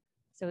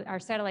 So our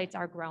satellites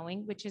are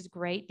growing, which is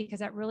great because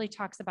that really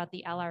talks about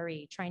the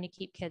LRE, trying to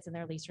keep kids in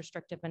their least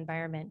restrictive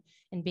environment,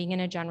 and being in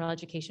a general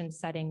education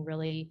setting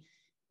really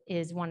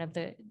is one of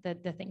the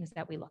things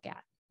that we look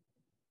at.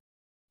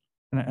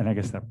 And I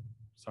guess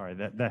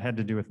that had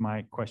to do with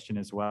my question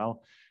as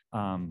well.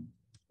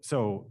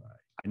 So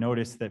I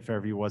noticed that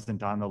Fairview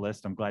wasn't on the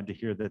list. I'm glad to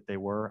hear that they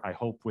were. I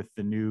hope with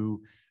the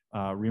new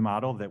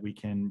remodel that we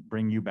can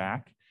bring you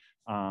back.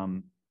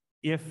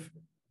 If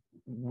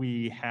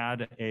we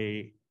had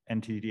a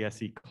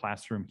NTDSE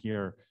classroom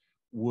here,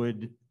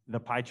 would the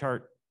pie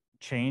chart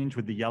change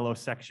with the yellow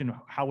section?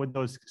 How would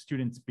those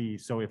students be?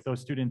 So if those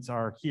students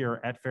are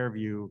here at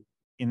Fairview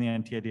in the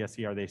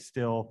NTDSE, are they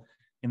still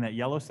in that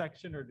yellow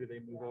section, or do they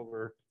move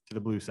over to the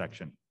blue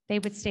section? They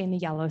would stay in the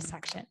yellow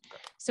section.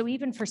 So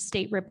even for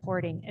state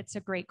reporting, it's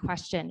a great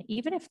question.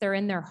 Even if they're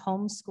in their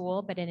home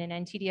school, but in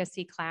an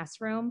NTDSE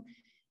classroom,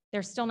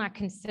 they're still not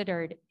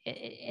considered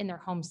in their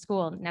home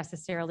school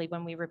necessarily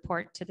when we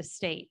report to the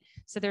state.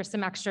 So there's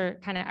some extra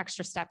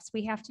steps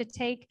we have to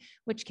take,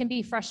 which can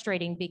be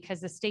frustrating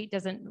because the state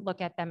doesn't look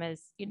at them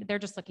as, they're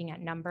just looking at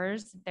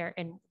numbers, they're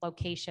in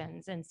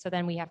locations. And so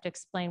then we have to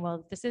explain,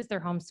 well, this is their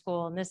home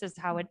school and this is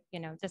how it,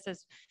 this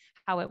is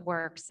how it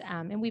works.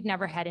 And we've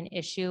never had an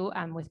issue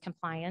with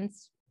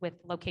compliance with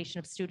location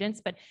of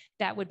students, but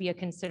that would be a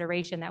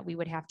consideration that we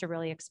would have to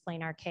really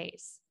explain our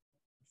case.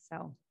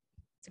 So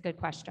it's a good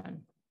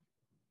question.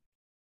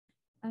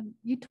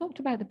 You talked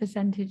about the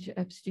percentage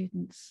of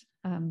students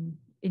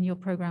in your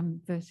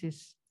program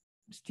versus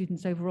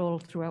students overall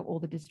throughout all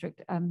the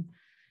district.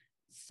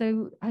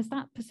 So has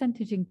that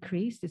percentage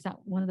increased? Is that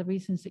one of the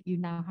reasons that you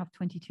now have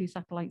 22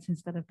 satellites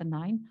instead of the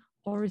 9?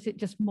 Or is it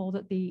just more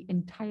that the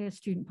entire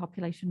student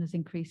population has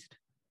increased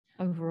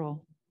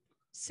overall?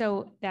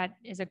 So that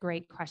is a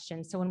great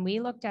question. So when we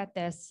looked at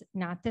this,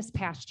 not this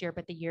past year,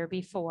 but the year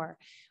before,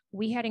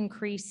 we had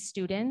increased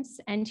students,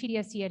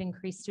 NTDSE had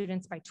increased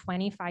students by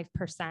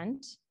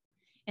 25%.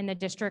 And the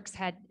districts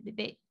had,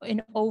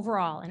 in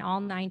overall, in all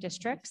 9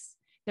 districts,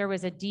 there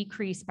was a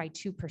decrease by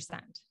 2%.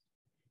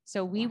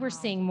 So we were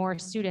seeing more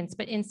students,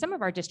 but in some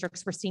of our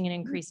districts, we're seeing an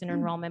increase in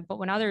enrollment, but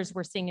when others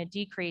were seeing a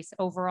decrease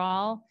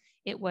overall,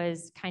 it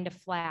was kind of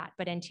flat,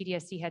 but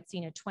NTDSE had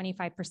seen a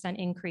 25%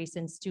 increase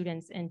in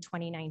students in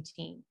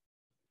 2019.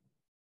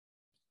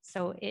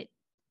 So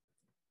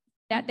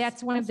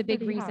that's one of the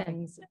big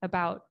reasons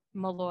about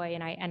Malloy,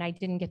 and I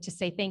didn't get to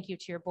say thank you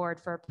to your board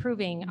for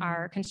approving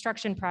our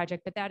construction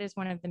project, but that is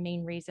one of the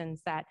main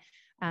reasons that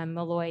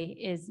Malloy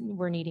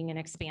we're needing an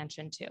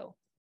expansion too.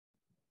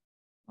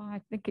 Well,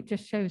 I think it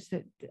just shows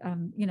that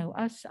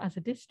us as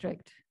a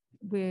district,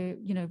 we're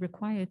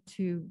required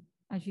to,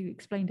 as you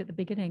explained at the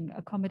beginning,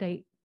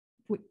 accommodate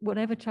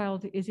whatever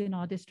child is in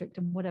our district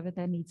and whatever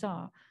their needs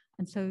are,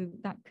 and so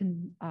that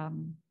can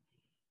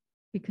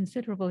be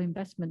considerable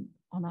investment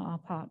on our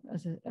part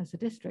as a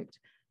district.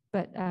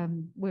 But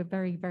we're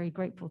very, very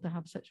grateful to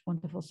have such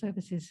wonderful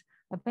services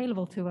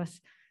available to us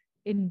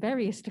in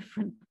various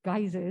different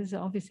guises,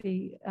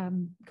 obviously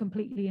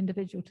completely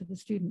individual to the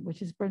student,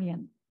 which is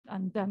brilliant.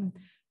 And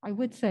I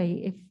would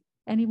say if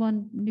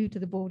anyone new to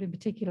the board in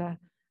particular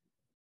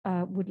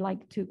would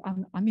like to,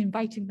 I'm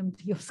inviting them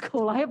to your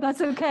school. I hope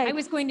that's okay. I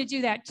was going to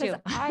do that too.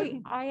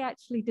 I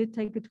actually did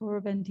take a tour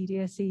of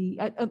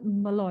NTDSE,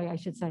 Malloy, I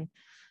should say,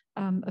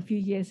 a few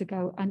years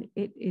ago, and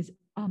it is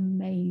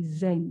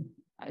amazing.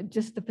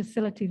 Just the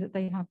facility that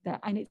they have there,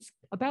 and it's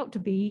about to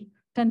be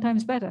 10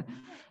 times better.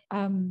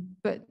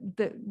 But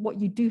what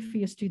you do for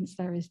your students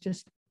there is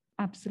just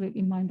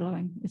absolutely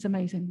mind-blowing. It's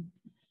amazing.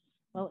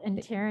 Well, and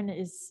Taryn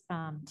is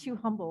too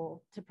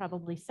humble to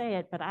probably say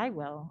it, but I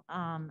will.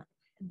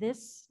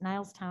 This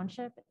Niles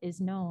Township is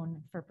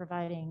known for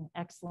providing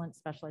excellent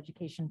special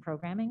education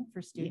programming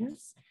for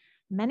students. Yes.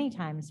 Many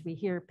times we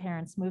hear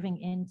parents moving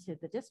into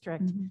the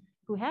district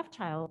who have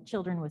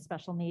children with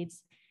special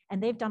needs,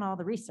 and they've done all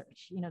the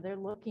research. They're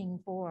looking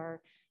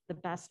for the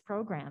best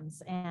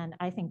programs. And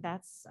I think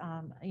that's,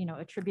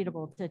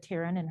 attributable to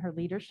Taryn and her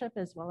leadership,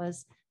 as well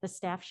as the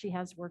staff she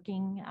has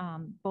working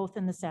both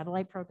in the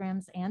satellite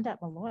programs and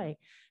at Malloy.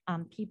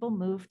 People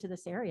move to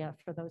this area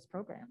for those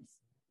programs.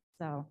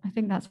 So I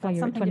think that's why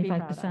you're at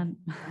 25%.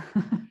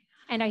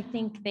 And I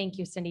think, thank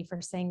you, Cindy,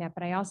 for saying that.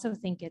 But I also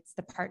think it's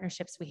the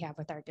partnerships we have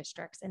with our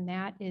districts. And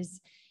that is,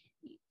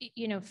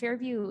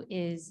 Fairview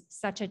is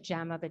such a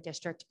gem of a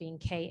district, being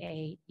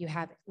KA. You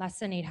have less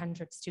than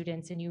 800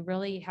 students, and you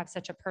really have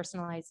such a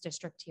personalized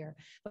district here.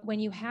 But when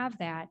you have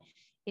that,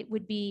 it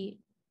would be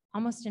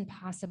almost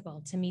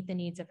impossible to meet the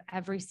needs of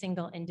every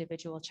single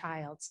individual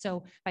child.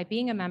 So by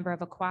being a member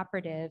of a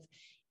cooperative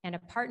and a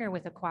partner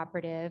with a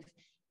cooperative,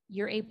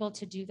 you're able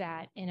to do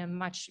that in a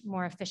much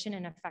more efficient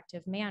and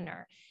effective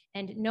manner.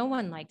 And no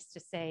one likes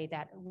to say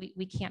that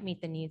we can't meet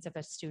the needs of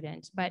a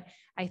student, but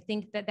I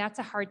think that that's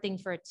a hard thing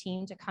for a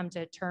team to come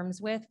to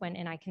terms with when,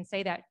 and I can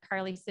say that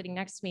Carly sitting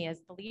next to me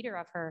as the leader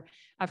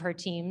of her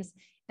teams,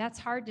 that's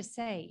hard to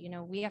say. You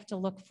know, we have to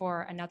look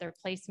for another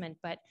placement,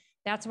 but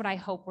that's what I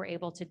hope we're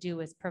able to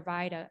do, is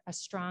provide a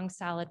strong,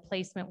 solid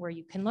placement where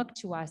you can look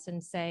to us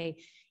and say,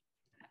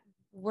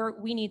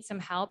 we need some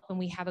help and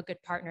we have a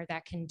good partner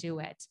that can do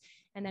it.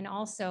 And then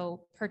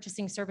also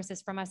purchasing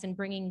services from us and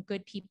bringing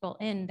good people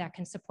in that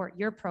can support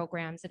your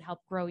programs and help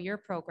grow your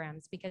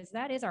programs, because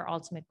that is our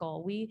ultimate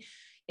goal.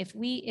 If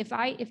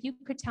you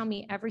could tell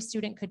me every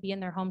student could be in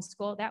their home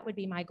school, that would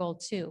be my goal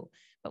too.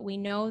 But we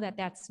know that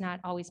that's not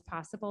always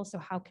possible. So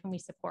how can we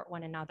support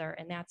one another?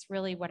 And that's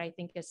really what I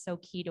think is so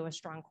key to a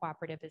strong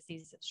cooperative, is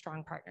these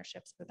strong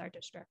partnerships with our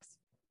districts.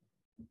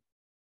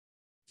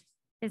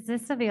 Is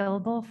this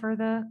available for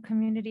the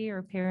community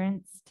or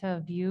parents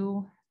to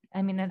view?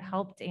 I mean, it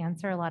helped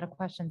answer a lot of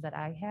questions that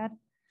I had.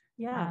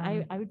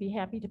 Yeah, I would be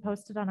happy to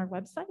post it on our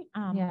website.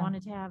 Yeah.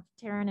 Wanted to have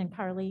Taryn and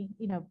Carly,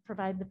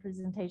 provide the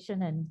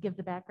presentation and give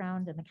the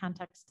background and the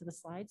context to the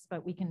slides,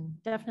 but we can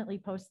definitely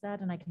post that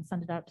and I can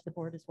send it out to the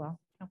board as well.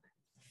 Okay.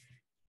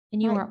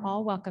 And you are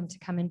all welcome to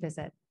come and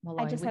visit.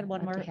 I just had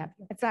one more.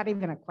 It's not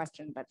even a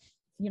question, but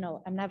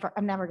I'm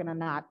never going to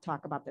not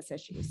talk about this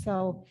issue.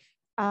 So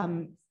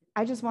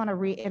I just want to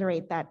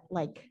reiterate that,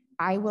 like,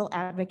 I will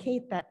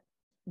advocate that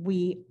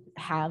we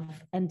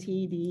have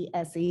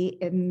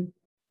NTDSE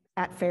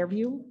at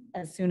Fairview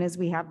as soon as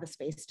we have the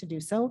space to do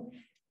so.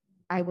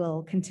 I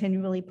will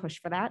continually push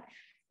for that.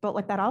 But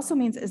what that also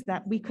means is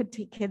that we could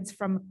take kids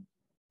from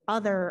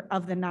other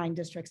of the 9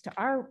 districts to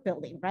our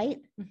building, right?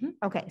 Mm-hmm.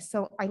 Okay,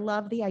 so I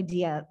love the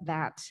idea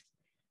that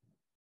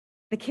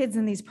the kids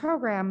in these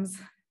programs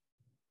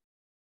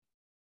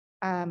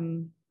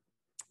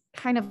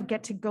kind of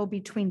get to go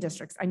between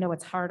districts. I know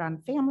it's hard on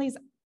families,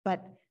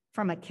 but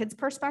from a kid's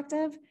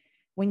perspective,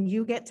 when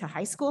you get to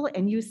high school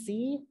and you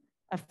see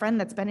a friend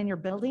that's been in your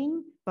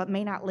building but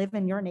may not live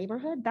in your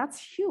neighborhood, that's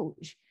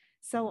huge.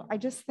 So I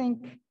just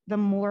think the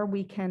more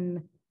we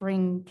can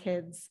bring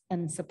kids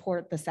and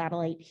support the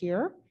satellite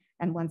here,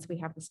 and once we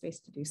have the space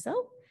to do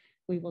so,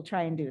 we will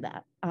try and do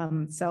that.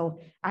 So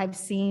I've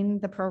seen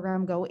the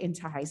program go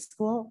into high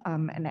school,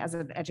 and as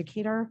an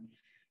educator,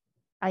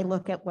 I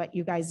look at what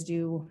you guys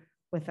do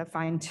with a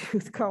fine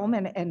tooth comb,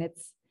 and it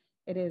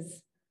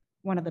is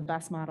one of the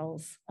best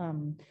models.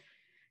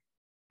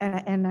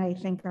 And I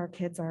think our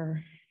kids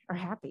are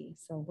happy.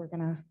 So we're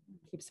gonna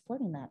keep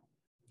supporting that.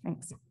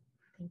 Thanks.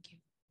 Thank you.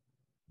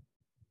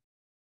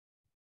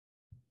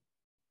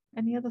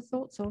 Any other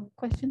thoughts or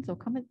questions or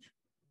comments?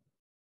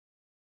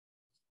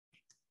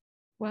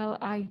 Well,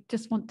 I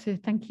just want to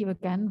thank you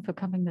again for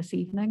coming this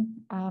evening.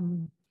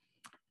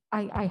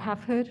 I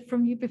have heard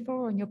from you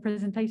before on your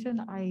presentation.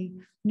 I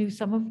knew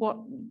some of what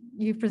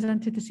you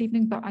presented this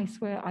evening, but I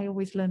swear I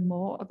always learn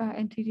more about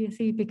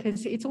NTDSE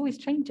because it's always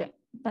changing.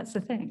 That's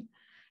the thing.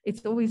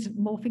 It's always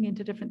morphing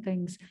into different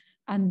things.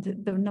 And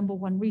the number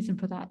one reason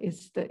for that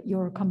is that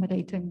you're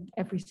accommodating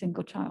every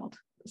single child.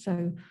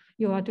 So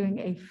you are doing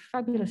a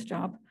fabulous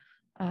job.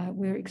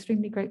 We're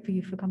extremely grateful for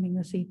you for coming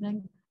this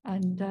evening,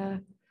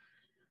 and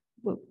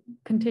we'll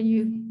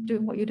continue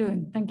doing what you're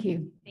doing. Thank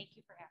you. Thank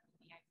you for having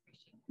me. I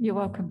appreciate it. You're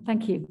welcome.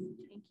 Thank you.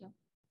 Thank you.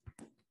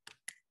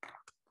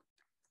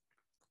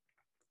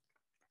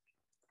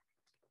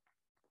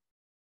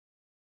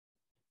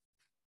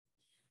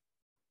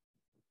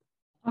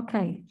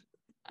 Okay.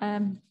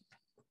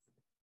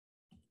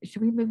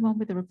 Should we move on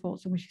with the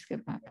reports, or we should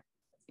skip back?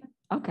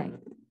 Okay.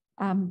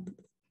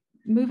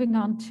 Moving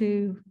on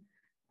to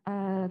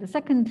the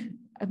second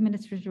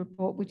administrative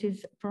report, which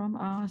is from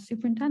our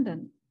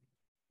superintendent.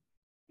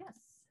 Yes,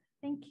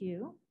 thank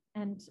you.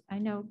 And I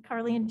know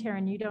Carly and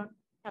Taryn, you don't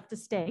have to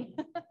stay.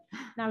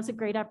 Now is a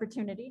great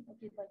opportunity if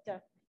you'd like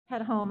to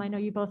head home. I know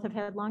you both have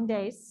had long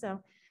days.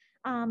 So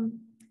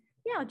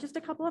yeah, just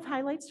a couple of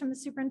highlights from the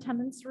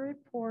superintendent's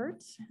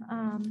report.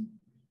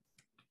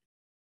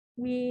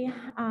 We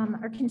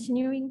are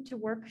continuing to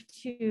work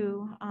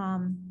to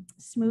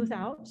smooth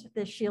out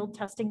the shield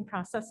testing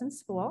process in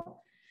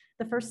school.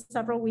 The first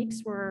several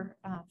weeks were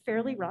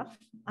fairly rough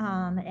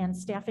and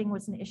staffing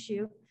was an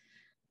issue.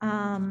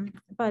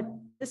 But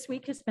this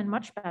week has been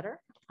much better.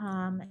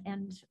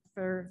 And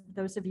for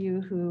those of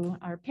you who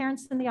are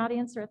parents in the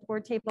audience or at the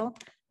board table,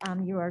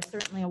 you are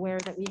certainly aware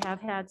that we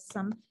have had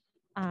some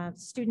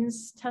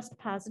students test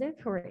positive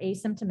who are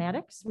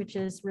asymptomatics, which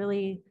is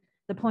really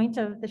the point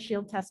of the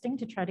shield testing,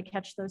 to try to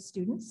catch those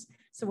students.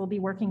 So we'll be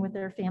working with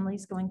their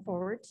families going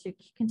forward to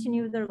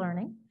continue their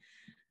learning.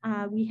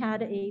 We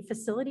had a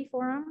facility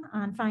forum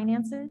on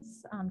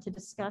finances to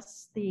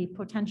discuss the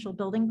potential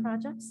building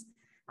projects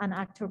on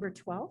October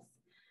 12th.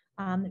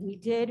 We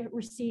did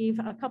receive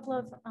a couple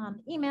of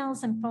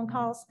emails and phone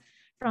calls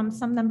from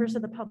some members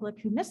of the public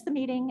who missed the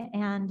meeting,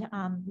 and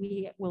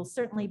we will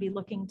certainly be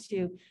looking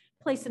to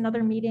place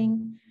another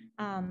meeting,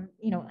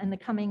 in the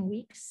coming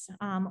weeks,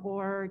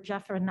 or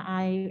Jeff and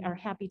I are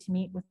happy to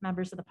meet with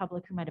members of the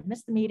public who might have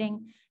missed the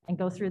meeting and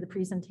go through the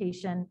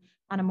presentation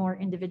on a more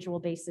individual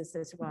basis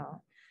as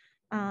well.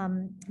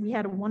 We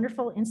had a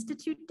wonderful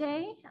Institute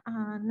Day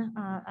on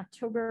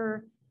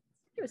October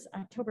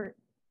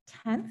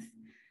 10th.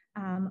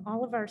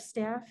 All of our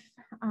staff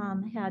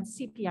had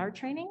CPR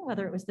training,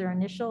 whether it was their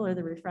initial or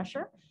the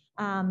refresher.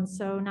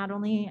 So not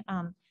only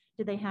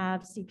did they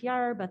have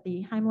CPR, but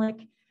the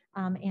Heimlich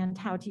and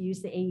how to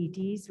use the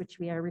AEDs, which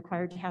we are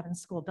required to have in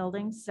school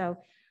buildings. So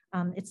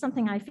it's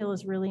something I feel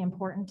is really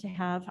important to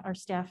have our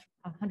staff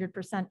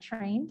 100%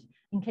 trained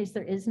in case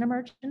there is an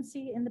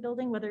emergency in the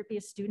building, whether it be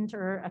a student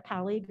or a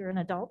colleague or an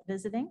adult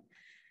visiting.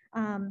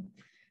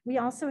 We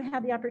also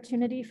had the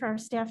opportunity for our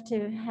staff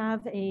to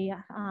have a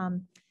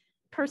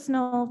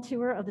personal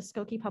tour of the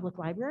Skokie Public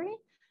Library.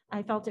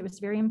 I felt it was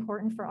very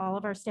important for all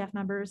of our staff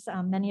members,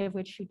 many of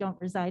which who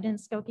don't reside in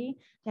Skokie,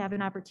 to have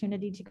an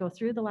opportunity to go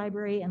through the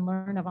library and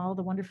learn of all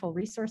the wonderful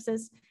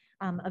resources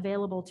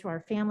available to our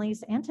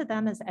families and to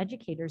them as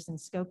educators in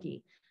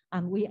Skokie.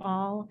 We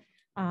all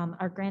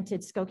are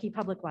granted Skokie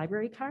Public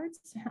Library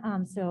cards.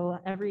 So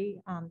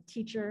every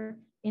teacher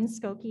in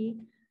Skokie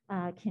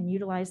can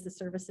utilize the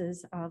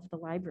services of the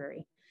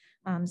library.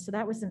 So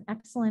that was an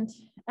excellent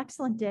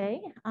day.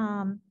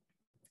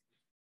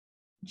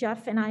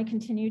 Jeff and I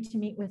continue to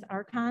meet with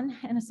Archon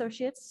and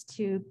Associates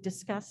to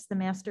discuss the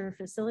master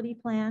facility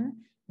plan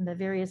and the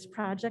various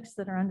projects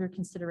that are under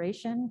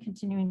consideration,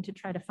 continuing to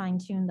try to fine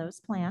tune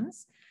those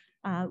plans.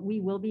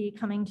 We will be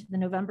coming to the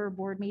November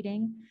board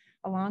meeting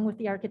along with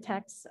the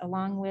architects,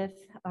 along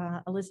with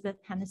Elizabeth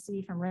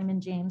Hennessy from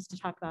Raymond James to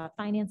talk about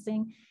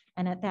financing.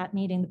 And at that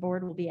meeting, the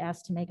board will be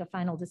asked to make a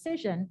final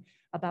decision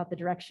about the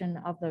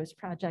direction of those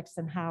projects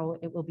and how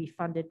it will be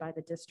funded by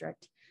the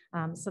district.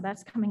 So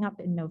that's coming up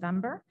in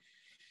November.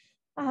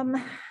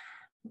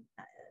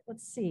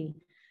 Let's see.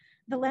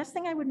 The last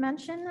thing I would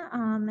mention,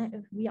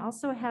 we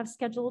also have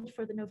scheduled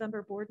for the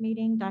November board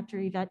meeting, Dr.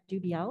 Yvette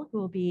Dubiel, who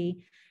will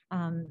be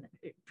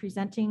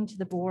presenting to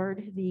the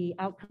board the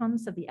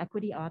outcomes of the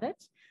equity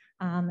audit.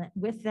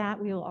 With that,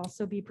 we will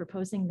also be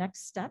proposing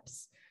next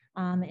steps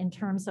in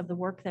terms of the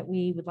work that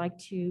we would like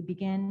to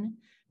begin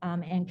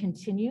and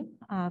continue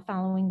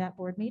following that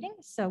board meeting.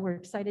 So we're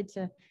excited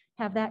to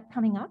have that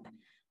coming up.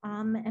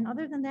 And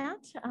other than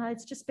that,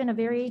 it's just been a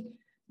very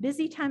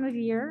busy time of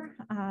year.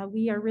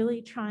 We are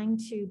really trying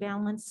to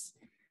balance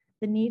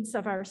the needs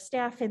of our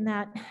staff in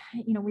that,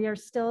 we are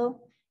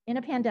still in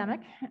a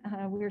pandemic.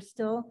 We're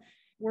still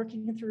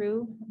working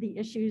through the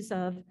issues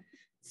of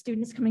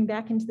students coming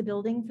back into the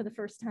building for the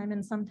first time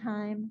in some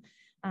time.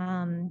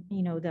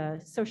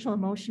 The social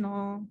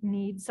emotional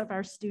needs of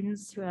our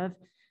students who have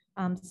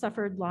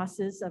suffered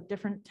losses of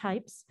different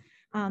types,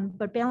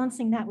 but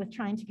balancing that with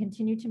trying to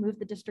continue to move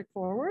the district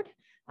forward.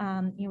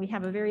 We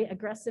have a very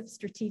aggressive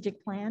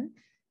strategic plan.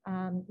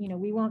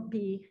 We won't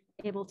be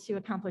able to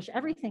accomplish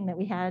everything that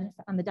we had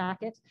on the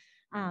docket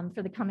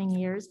for the coming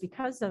years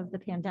because of the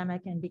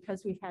pandemic and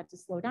because we've had to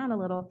slow down a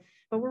little,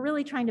 but we're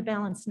really trying to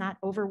balance not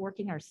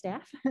overworking our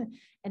staff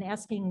and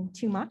asking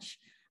too much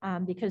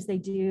because they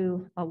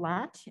do a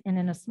lot. And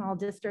in a small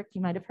district,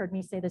 you might have heard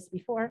me say this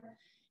before,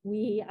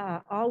 we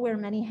all wear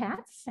many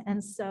hats.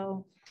 And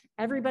so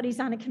everybody's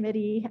on a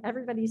committee,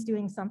 everybody's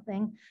doing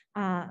something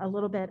a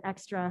little bit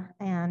extra.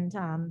 And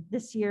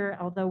this year,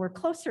 although we're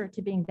closer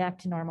to being back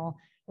to normal,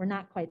 we're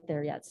not quite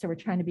there yet. So we're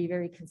trying to be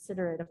very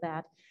considerate of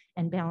that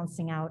and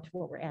balancing out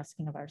what we're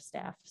asking of our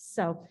staff.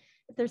 So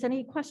if there's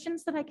any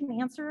questions that I can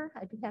answer,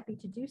 I'd be happy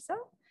to do so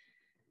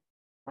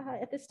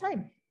at this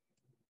time.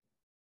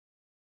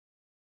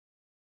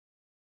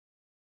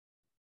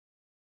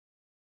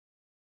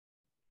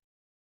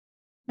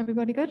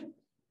 Everybody good?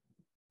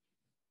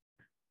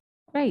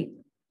 Great.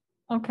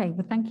 Okay,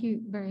 well, thank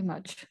you very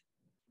much.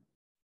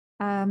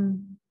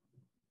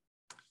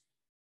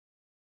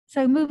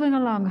 So moving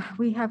along,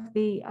 we have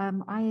the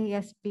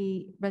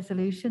IASB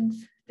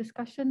resolutions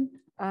discussion.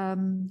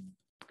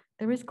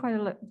 There is quite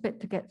a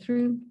bit to get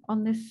through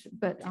on this,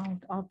 but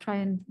I'll try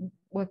and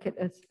work it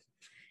as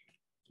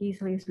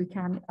easily as we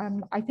can.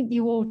 I think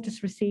you all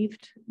just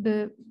received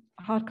the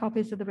hard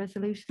copies of the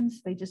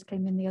resolutions. They just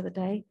came in the other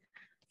day.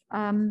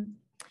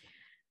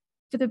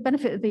 For the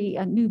benefit of the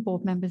new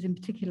board members in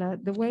particular,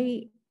 the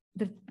way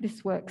that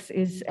this works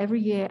is every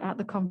year at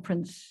the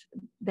conference,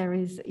 there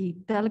is a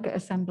delegate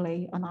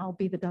assembly, and I'll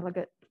be the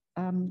delegate,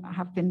 I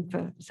have been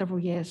for several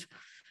years.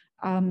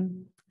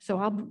 So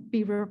I'll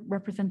be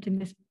representing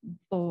this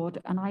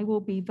board, and I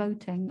will be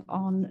voting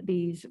on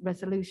these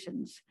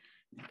resolutions.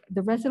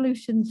 The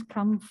resolutions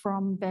come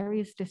from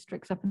various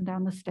districts up and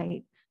down the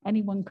state.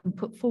 Anyone can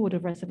put forward a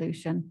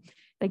resolution.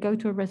 They go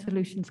to a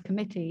resolutions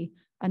committee,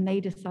 and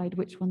they decide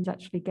which ones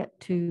actually get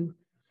to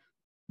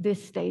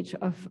this stage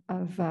of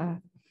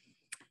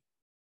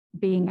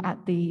being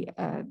at the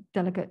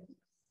delegate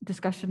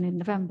discussion in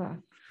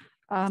November.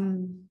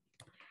 The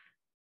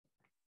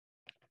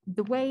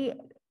way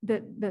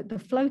that the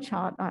flow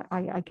chart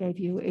I gave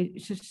you, it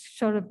just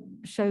sort of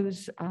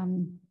shows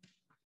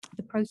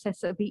the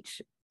process of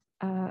each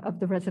of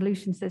the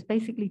resolutions. There's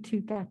basically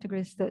two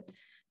categories that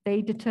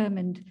they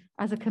determined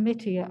as a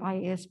committee, at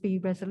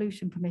IASB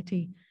Resolution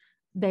Committee.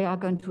 They are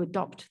going to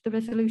adopt the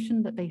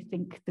resolution, that they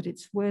think that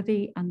it's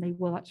worthy and they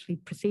will actually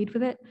proceed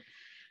with it,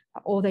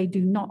 or they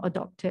do not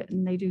adopt it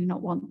and they do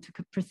not want to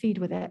proceed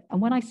with it. And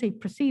when I say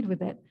proceed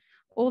with it,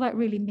 all that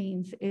really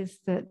means is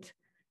that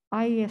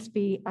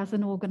IASB as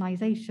an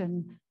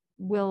organization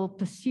will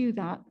pursue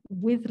that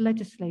with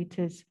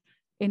legislators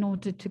in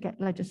order to get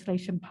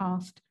legislation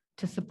passed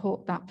to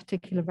support that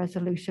particular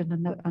resolution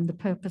and the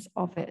purpose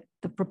of it,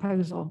 the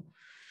proposal.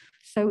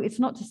 So it's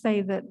not to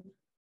say that,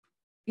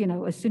 you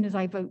know, as soon as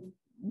I vote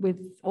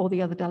with all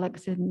the other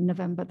delegates in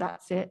November,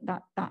 that's it,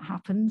 that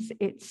happens.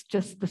 It's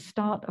just the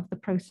start of the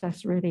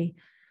process, really.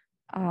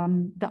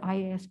 The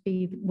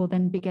IASB will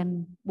then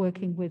begin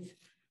working with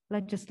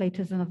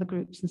legislators and other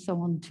groups and so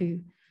on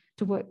to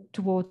work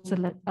towards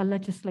a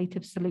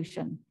legislative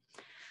solution.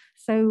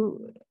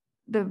 So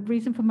the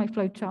reason for my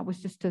flow chart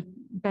was just to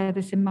bear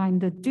this in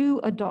mind. The do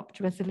adopt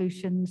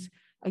resolutions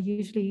are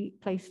usually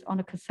placed on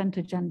a consent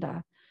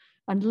agenda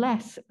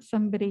unless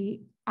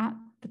somebody at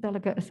the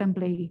delegate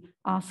assembly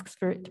asks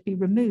for it to be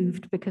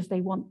removed because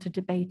they want to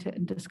debate it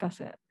and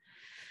discuss it.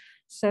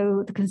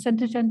 So the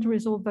consent agenda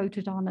is all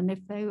voted on, and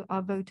if they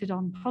are voted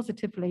on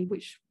positively,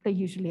 which they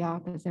usually are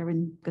because they're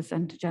in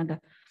consent agenda,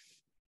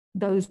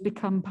 those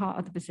become part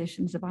of the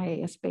positions of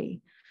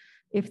IASB.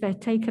 If they're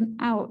taken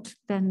out,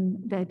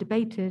 then they're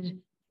debated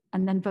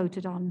and then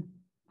voted on.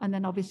 And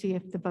then obviously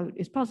if the vote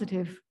is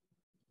positive,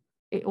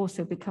 it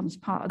also becomes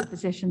part of the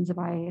positions of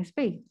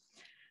IASB.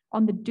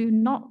 On the do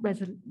not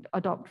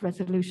adopt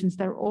resolutions,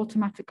 they're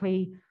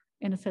automatically,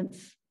 in a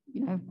sense,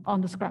 you know,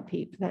 on the scrap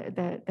heap.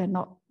 They're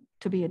not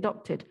to be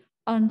adopted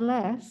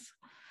unless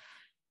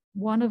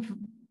one of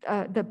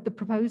the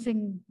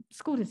proposing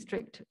school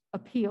district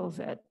appeals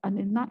it. And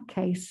in that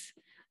case,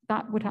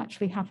 that would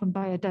actually happen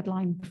by a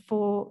deadline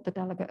before the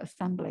delegate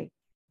assembly.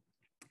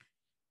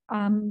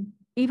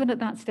 Even at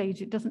that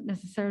stage, it doesn't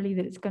necessarily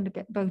that it's going to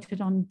get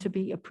voted on to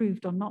be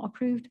approved or not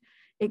approved.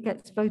 It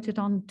gets voted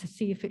on to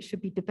see if it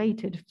should be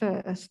debated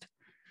first.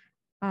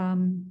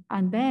 And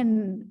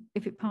then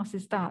if it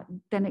passes that,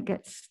 then it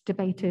gets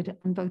debated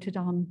and voted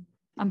on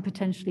and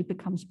potentially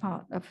becomes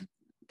part of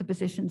the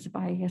positions of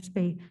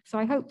IASB. So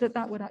I hope that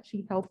that would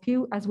actually help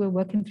you as we're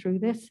working through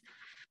this,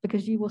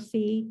 because you will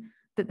see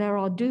that there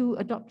are do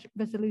adopt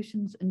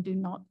resolutions and do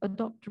not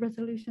adopt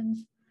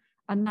resolutions.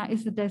 And that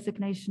is the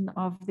designation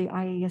of the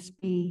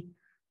IASB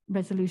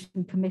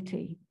Resolution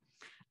Committee.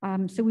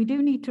 So we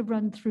do need to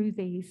run through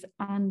these,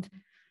 and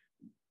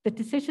the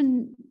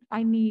decision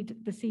I need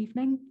this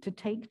evening to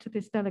take to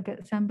this delegate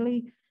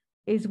assembly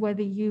is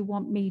whether you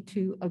want me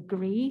to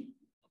agree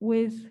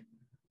with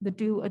the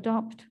do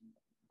adopt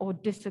or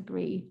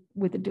disagree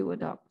with the do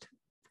adopt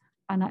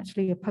and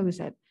actually oppose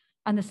it.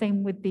 And the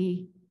same with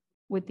the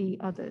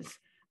others.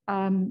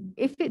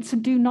 If it's a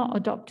do not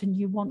adopt and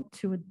you want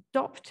to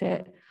adopt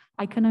it,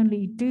 I can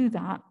only do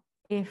that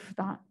if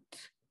that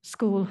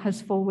school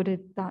has forwarded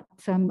that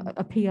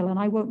appeal, and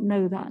I won't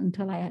know that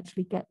until I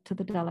actually get to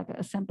the delegate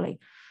assembly.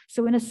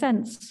 So in a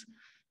sense,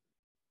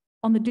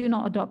 on the do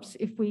not adopts,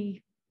 if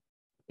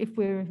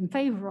we're in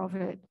favor of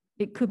it,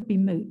 it could be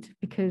moot,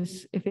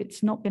 because if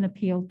it's not been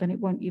appealed, then it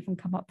won't even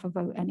come up for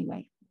vote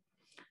anyway.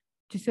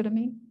 Do you see what I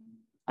mean?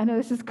 I know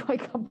this is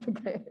quite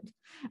complicated,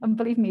 and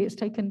believe me, it's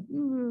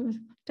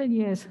taken 10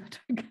 years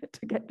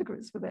to get to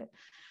grips with it.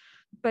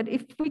 But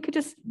if we could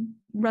just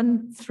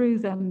run through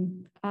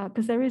them,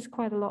 because there is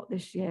quite a lot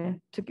this year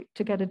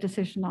to get a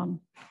decision on.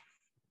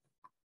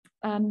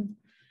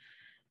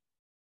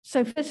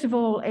 So first of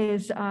all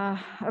is a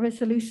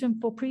resolution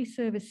for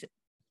pre-service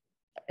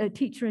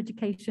teacher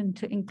education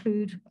to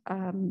include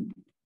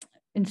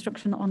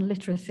instruction on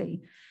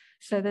literacy,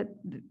 so that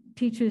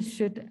teachers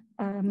should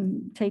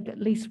take at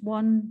least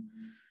one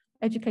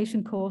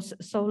education course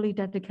solely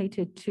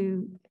dedicated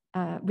to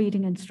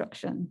reading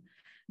instruction.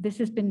 This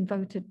has been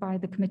voted by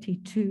the committee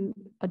to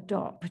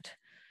adopt.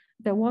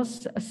 There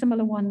was a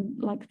similar one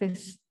like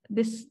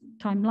this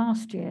time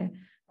last year,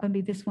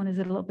 only this one is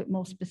a little bit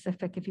more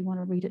specific if you want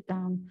to read it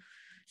down.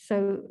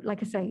 So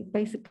like I say,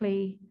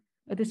 basically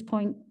at this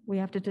point we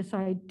have to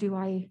decide, do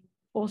I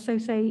also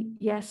say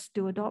yes,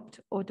 do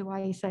adopt, or do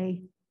I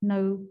say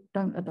no,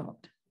 don't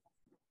adopt?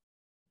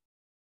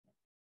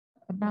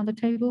 Around the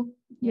table,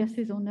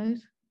 yeses or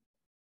nos?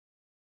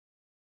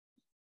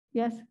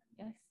 Yes?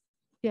 Yes.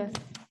 Yes.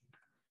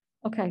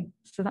 Okay,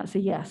 so that's a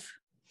yes.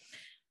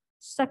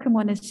 Second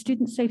one is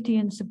student safety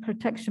and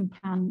protection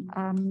plan,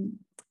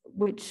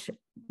 which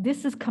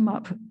this has come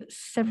up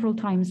several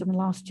times in the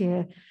last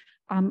year,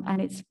 and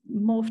it's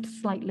morphed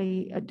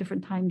slightly at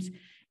different times.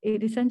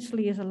 It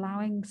essentially is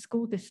allowing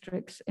school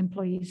districts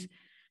employees,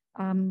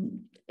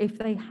 if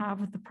they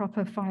have the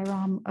proper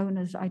firearm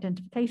owner's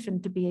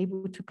identification, to be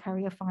able to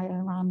carry a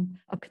firearm,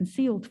 a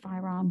concealed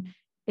firearm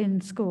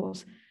in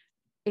schools.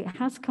 It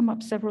has come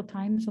up several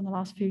times in the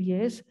last few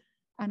years,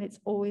 and it's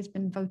always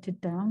been voted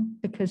down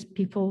because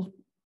people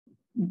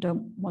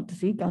don't want to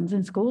see guns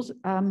in schools.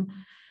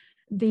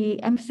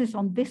 The emphasis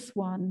on this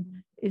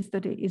one is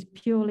that it is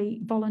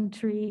purely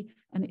voluntary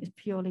and it is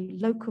purely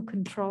local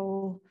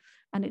control,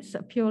 and it's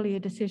purely a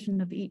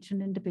decision of each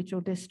and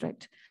individual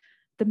district.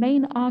 The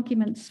main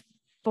arguments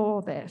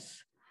for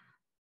this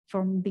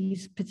from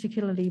these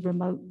particularly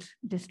remote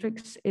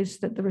districts is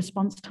that the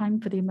response time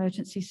for the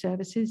emergency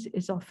services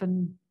is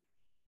often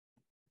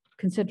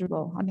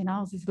considerable. I mean,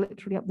 ours is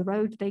literally up the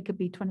road. They could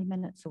be 20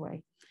 minutes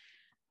away.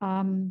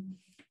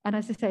 And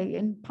as I say,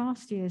 in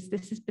past years,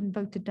 this has been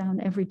voted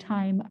down every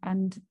time,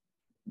 and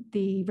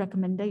the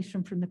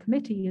recommendation from the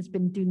committee has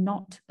been do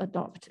not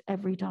adopt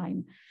every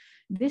time.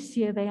 This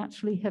year, they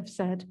actually have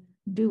said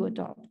do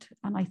adopt.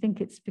 And I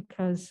think it's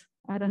because,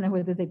 I don't know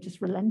whether they've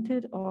just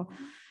relented or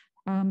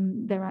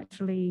they're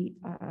actually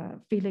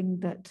feeling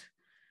that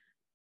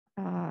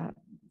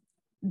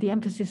the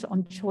emphasis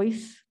on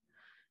choice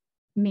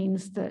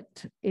means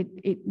that it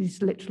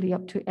is literally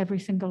up to every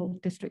single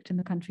district in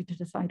the country to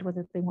decide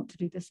whether they want to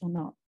do this or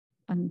not,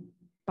 and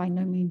by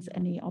no means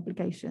any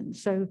obligation.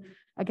 So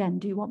again,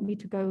 do you want me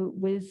to go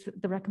with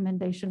the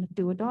recommendation of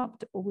do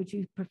adopt, or would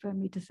you prefer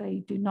me to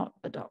say do not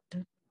adopt?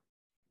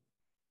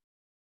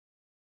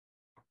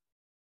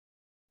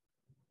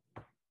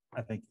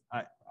 I think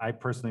I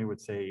personally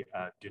would say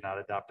do not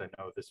adopt. I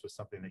know this was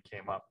something that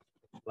came up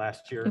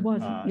last year. It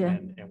was, yeah.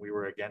 And we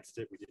were against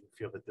it. We didn't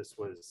feel that this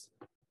was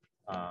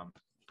the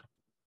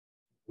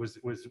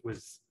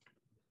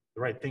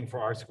right thing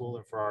for our school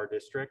and for our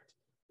district.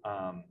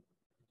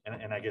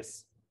 And I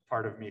guess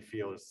part of me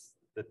feels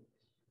that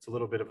it's a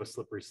little bit of a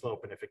slippery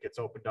slope. And if it gets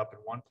opened up in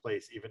one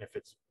place, even if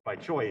it's by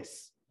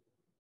choice,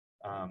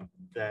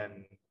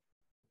 then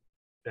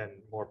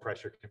more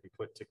pressure can be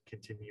put to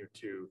continue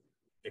to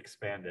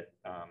expand it.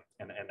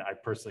 And I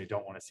personally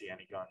don't want to see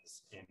any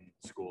guns in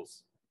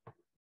schools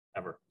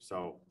ever.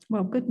 So,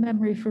 well, good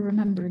memory for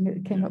remembering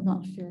it came up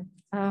last year.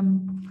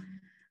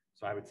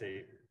 So I would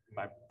say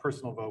my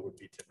personal vote would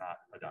be to not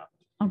adopt.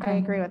 Okay. I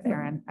agree with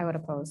Aaron. I would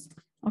oppose.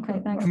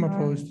 Okay, thanks. I'm Laura.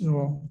 opposed as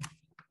well.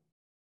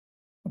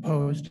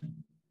 Opposed.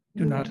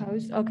 Do You not.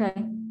 opposed? Okay.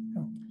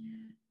 No.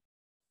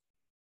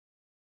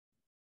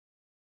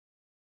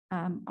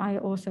 I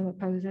also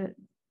oppose it.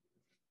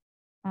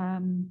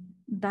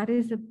 That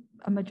is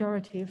a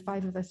majority of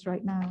 5 of us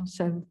right now,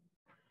 so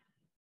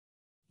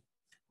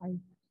I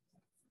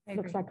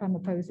looks agree. like I'm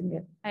opposing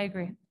it. I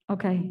agree.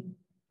 Okay.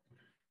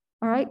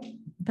 All right,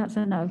 that's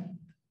a no.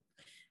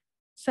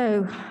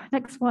 So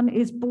next one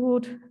is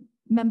board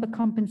member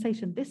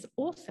compensation. This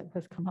also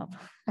has come up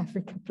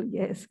every couple of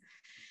years,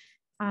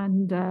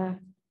 and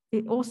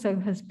it also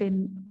has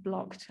been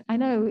blocked. I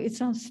know it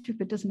sounds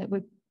stupid, doesn't it?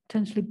 We're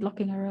potentially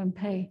blocking our own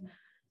pay.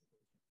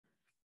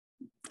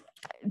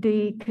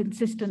 The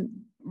consistent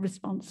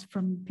response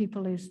from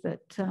people is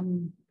that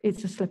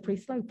it's a slippery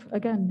slope.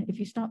 Again, if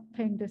you start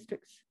paying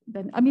districts,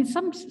 then, I mean,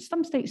 some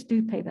states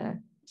do pay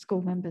their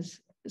school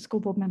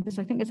board members.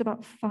 I think it's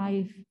about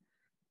 5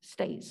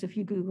 states, if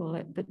you Google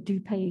it, that do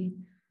pay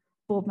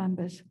board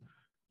members.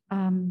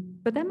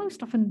 But they're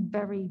most often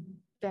very,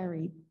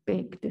 very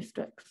big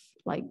districts,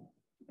 like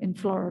in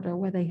Florida,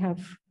 where they have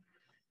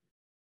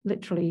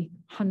literally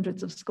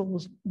hundreds of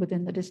schools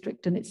within the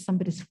district, and it's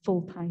somebody's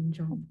full-time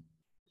job.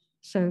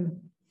 So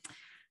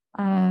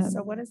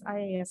what is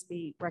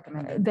IASB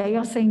recommending? they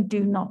are saying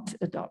do not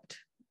adopt.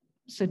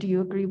 So do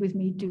you agree with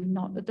me, do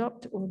not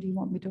adopt, or do you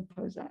want me to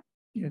oppose that?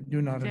 Yeah,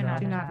 do not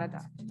adopt. Do not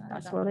adopt.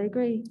 That's what I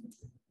agree.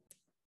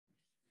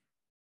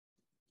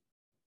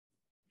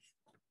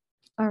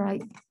 All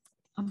right.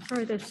 I'm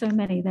sorry there's so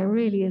many. There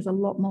really is a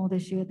lot more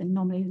this year than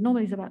normally.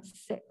 Normally it's about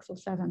 6 or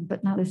 7,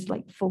 but now there's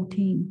like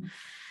 14.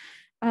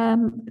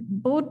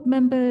 Board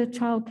member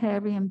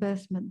childcare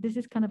reimbursement. This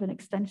is kind of an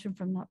extension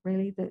from that,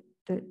 really, that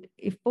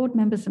if board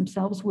members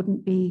themselves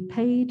wouldn't be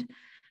paid,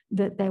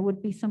 that there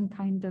would be some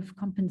kind of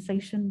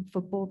compensation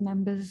for board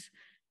members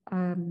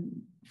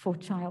for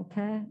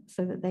childcare,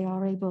 so that they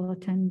are able to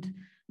attend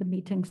the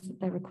meetings that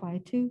they're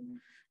required to.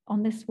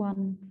 On this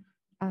one,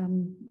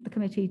 the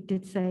committee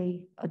did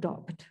say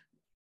adopt.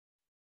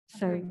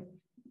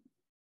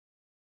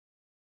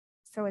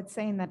 So it's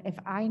saying that if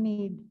I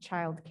need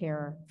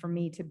childcare for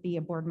me to be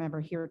a board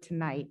member here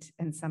tonight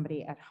and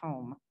somebody at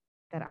home,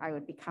 that I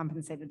would be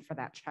compensated for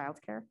that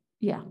childcare?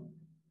 Yeah,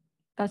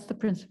 that's the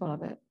principle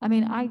of it. I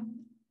mean, I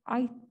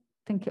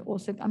think it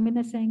also, I mean,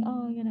 they're saying,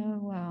 oh, you know,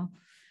 well,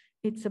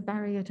 it's a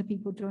barrier to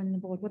people joining the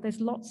board. Well,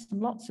 there's lots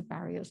and lots of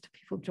barriers to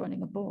people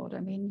joining a board. I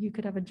mean, you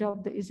could have a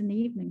job that is in the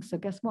evening, so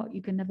guess what?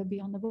 You can never be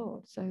on the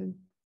board. So,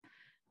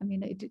 I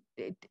mean,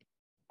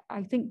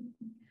 I think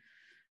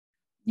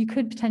you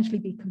could potentially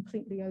be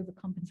completely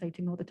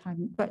overcompensating all the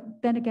time.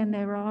 But then again,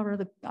 there are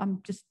other,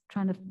 I'm just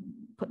trying to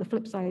put the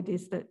flip side,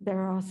 is that there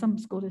are some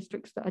school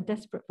districts that are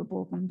desperate for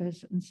board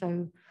members. And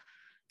so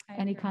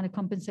any kind of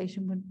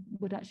compensation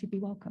would actually be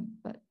welcome.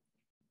 But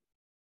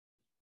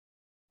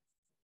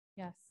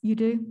Yes. you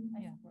do?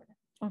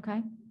 Yeah.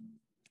 Okay.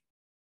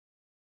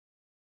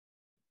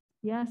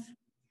 Yes.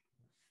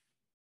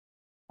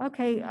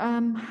 Okay,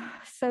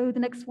 so the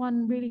next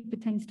one really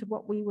pertains to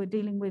what we were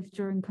dealing with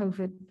during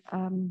COVID,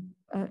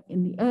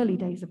 in the early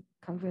days of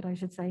COVID, I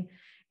should say.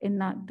 in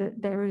that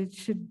there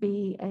should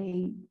be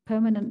a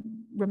permanent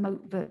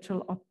remote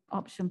virtual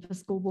option for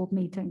school board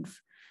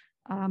meetings.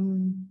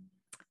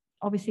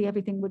 Obviously,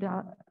 everything would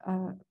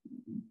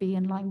be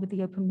in line with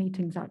the Open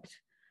Meetings Act.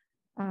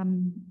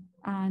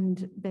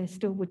 And there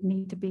still would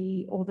need to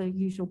be all the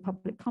usual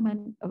public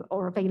comment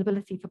or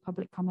availability for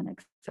public comment,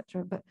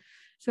 etc. But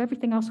so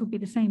everything else would be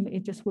the same.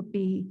 It just would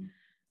be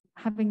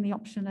having the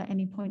option at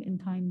any point in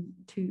time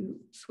to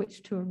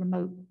switch to a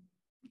remote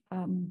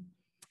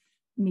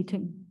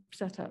meeting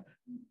setup.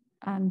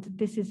 And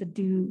this is a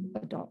do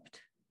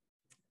adopt.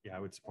 Yeah, I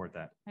would support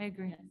that. I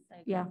agree.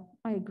 Yeah,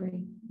 I agree.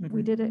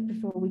 We did it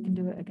before, we can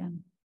do it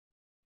again.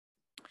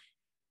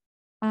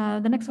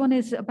 The next one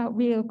is about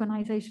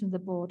reorganization of the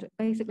board.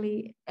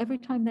 Basically, every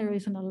time there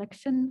is an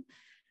election,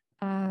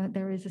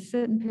 there is a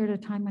certain period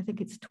of time, I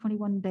think it's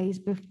 21 days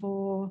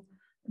before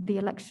the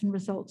election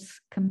results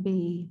can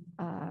be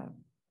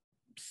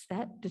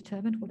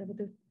determined, whatever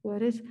the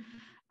word is.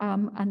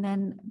 And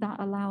then that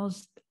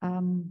allows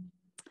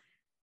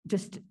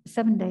just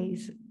 7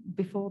 days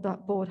before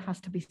that board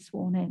has to be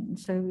sworn in.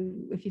 So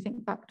if you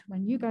think back to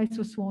when you guys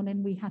were sworn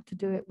in, we had to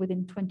do it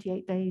within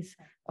 28 days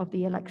of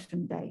the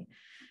election day.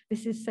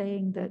 This is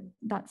saying that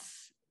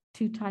that's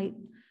too tight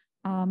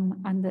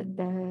and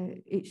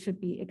that it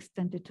should be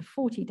extended to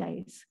 40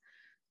 days.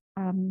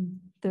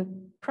 The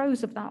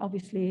pros of that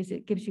obviously is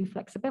it gives you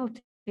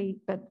flexibility,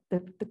 but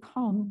the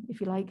con,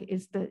 if you like,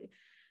 is that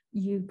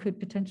you could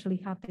potentially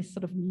have this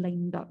sort of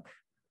lame duck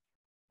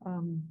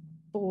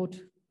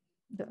board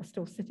that are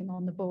still sitting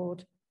on the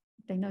board.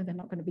 They know they're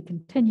not going to be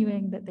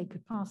continuing, that they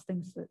could pass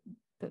things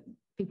that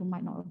people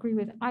might not agree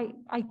with. I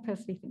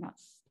personally think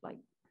that's like,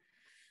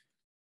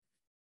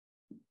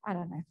 I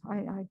don't know.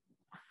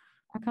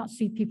 I can't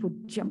see people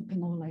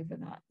jumping all over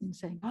that and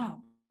saying,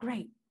 oh,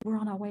 great, we're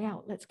on our way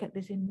out. Let's get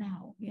this in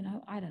now. You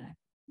know, I don't know.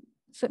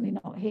 Certainly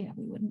not here,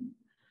 we wouldn't.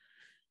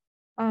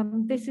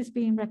 This is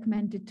being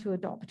recommended to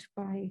adopt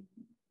by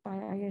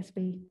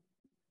ISB.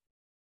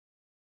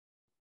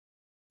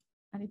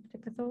 Any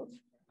particular thoughts?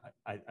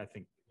 I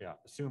think, yeah,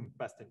 assume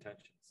best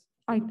intentions.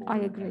 I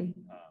agree.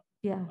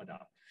 Yeah.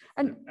 Adopt.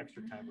 And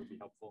extra time would be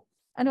helpful.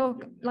 I know,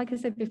 like I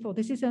said before,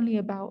 this is only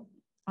about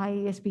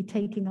IASB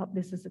taking up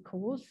this as a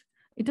cause.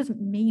 It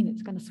doesn't mean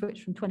it's going to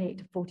switch from 28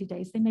 to 40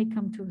 days. They may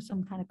come to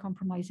some kind of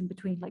compromise in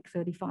between, like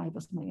 35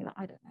 or something like that.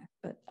 I don't know.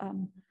 But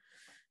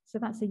so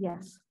that's a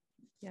yes.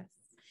 Yes.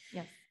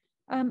 Yes.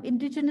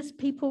 Indigenous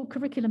people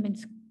curriculum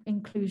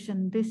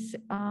inclusion. This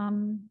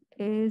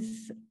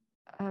is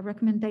a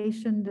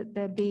recommendation that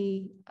there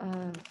be,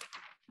 I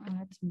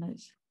had some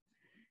notes,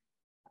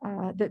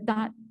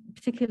 that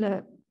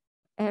particular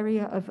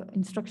area of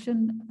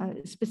instruction,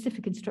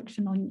 specific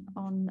instruction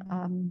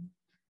on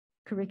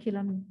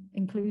curriculum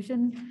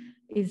inclusion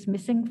is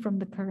missing from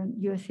the current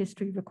US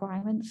history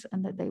requirements,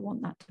 and that they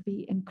want that to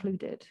be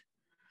included.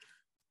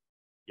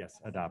 Yes,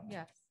 adopt.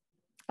 Yes.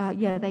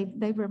 Yeah,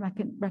 they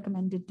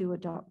recommended do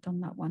adopt on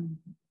that one.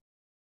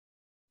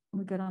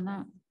 We're good on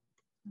that.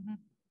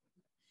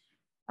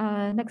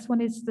 Mm-hmm. Next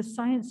one is the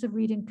science of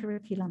reading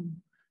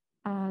curriculum.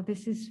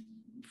 This is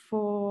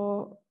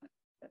for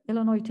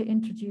Illinois to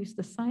introduce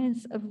the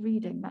science of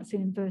reading, that's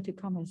in inverted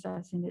commas,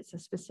 as in it's a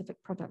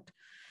specific product,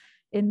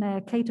 in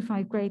their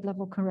K-5 grade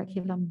level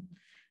curriculum,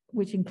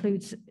 which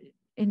includes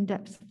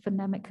in-depth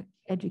phonemic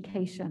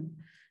education.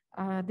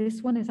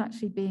 This one is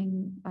actually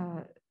being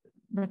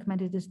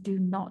recommended as do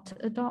not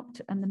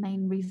adopt, and the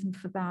main reason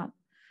for that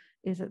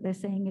is that they're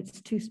saying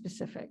it's too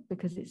specific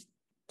because it's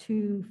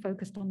too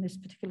focused on this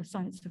particular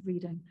science of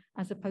reading,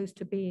 as opposed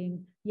to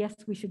being, yes,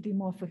 we should do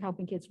more for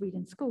helping kids read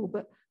in school,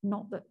 but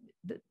not that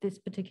this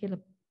particular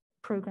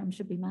program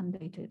should be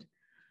mandated.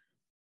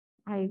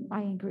 I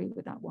agree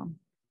with that one.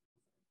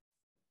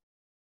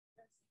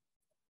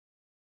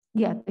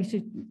 Yeah, they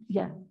should,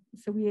 yeah.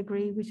 So we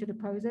agree we should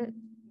oppose it.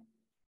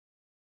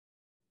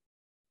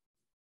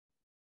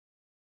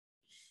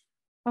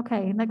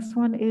 Okay, next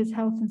one is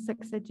health and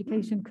sex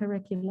education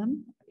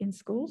curriculum in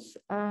schools.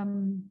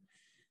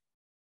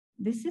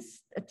 This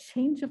is a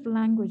change of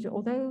language.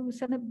 Although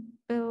Senate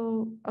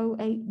Bill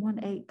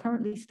 0818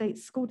 currently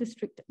states school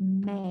district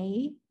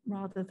may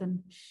rather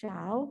than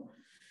shall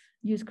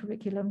use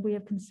curriculum, we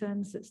have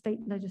concerns that state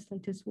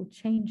legislators will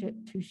change it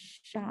to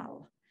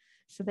shall.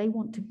 So they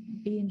want to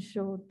be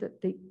ensured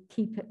that they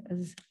keep it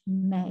as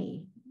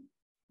may.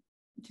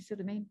 Do you see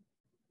what I mean?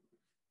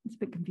 It's a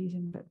bit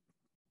confusing, but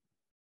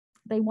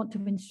they want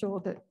to ensure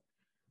that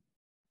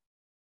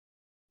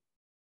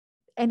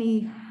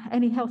any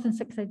health and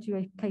sex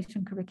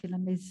education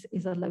curriculum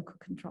is a local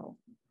control.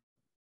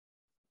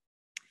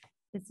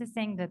 This is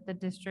saying that the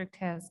district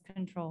has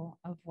control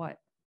of what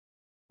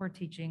we're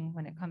teaching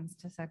when it comes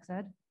to sex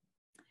ed.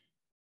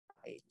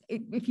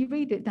 If you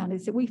read it down,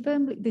 this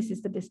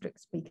is the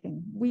district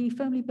speaking. We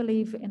firmly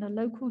believe in a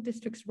local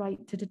district's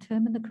right to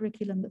determine the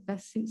curriculum that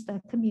best suits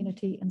their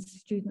community and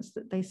students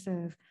that they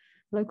serve.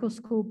 Local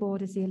school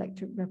board is the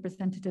elected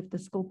representative of the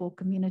school board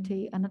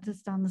community and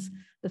understands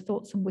the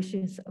thoughts and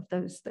wishes of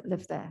those that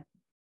live there.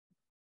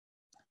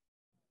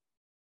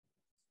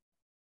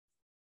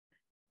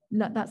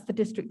 No, that's the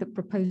district that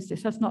proposed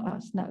this. That's not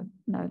us. No,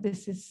 no,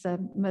 this is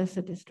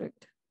Mercer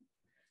district.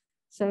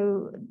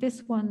 So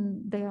this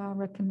one, they are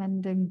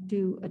recommending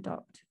do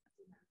adopt.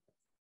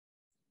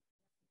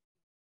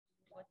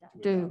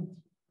 Do.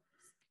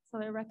 So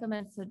it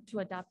recommends to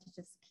adopt to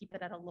just keep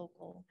it at a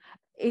local.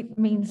 It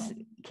means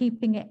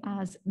keeping it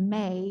as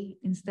may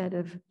instead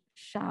of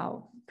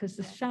shall, because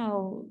the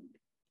shall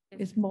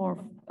is more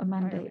of a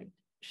mandate.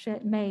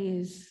 May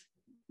is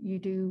you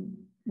do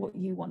what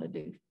you want to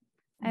do.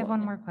 I have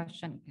one more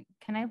question.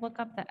 Can I look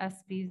up the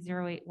SB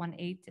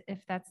 0818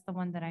 if that's the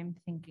one that I'm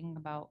thinking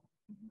about?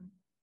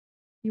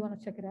 You want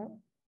to check it out?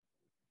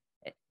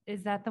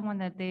 Is that the one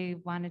that they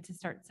wanted to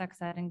start sex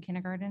ed in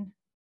kindergarten?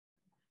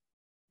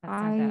 That's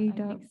not I that.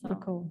 don't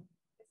recall.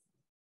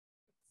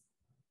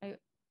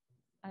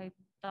 I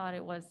thought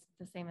it was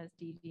the same as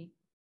DD.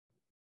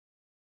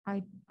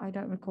 I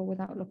don't recall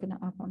without looking it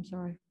up. I'm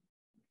sorry.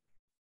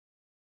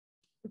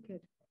 We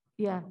could.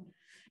 Yeah.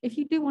 If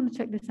you do want to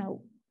check this out,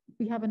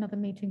 we have another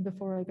meeting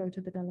before I go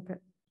to the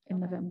delegate in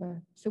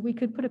November. So we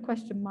could put a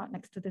question mark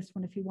next to this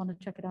one if you want to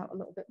check it out a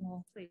little bit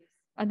more. Please.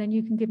 And then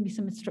you can give me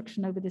some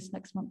instruction over this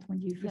next month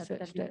when you've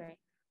researched it. Great.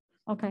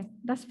 Okay,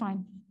 that's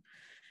fine.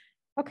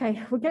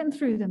 Okay, we're getting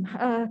through them.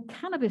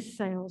 Cannabis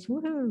sales,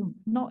 woohoo,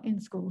 not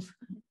in schools.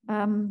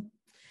 The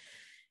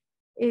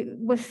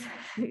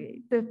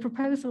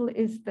proposal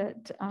is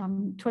that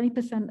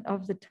 20%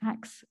 of the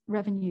tax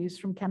revenues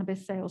from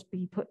cannabis sales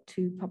be put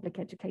to public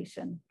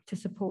education to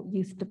support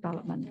youth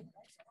development.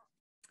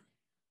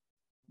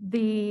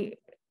 The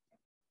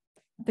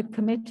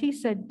committee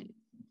said,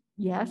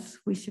 yes,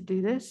 we should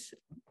do this.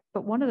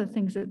 But one of the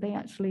things that they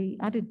actually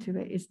added to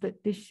it is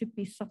that this should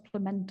be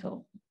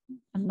supplemental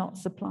and not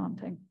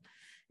supplanting.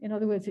 In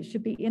other words, it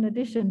should be in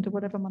addition to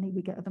whatever money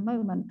we get at the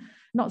moment,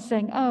 not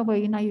saying, oh, well,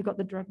 now you've got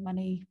the drug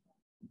money,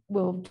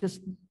 we'll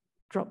just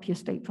drop your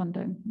state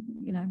funding,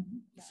 you know.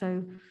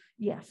 So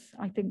yes,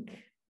 I think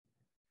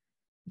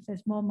if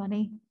there's more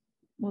money,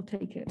 we'll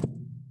take it.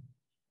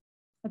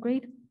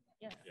 Agreed?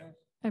 Yes.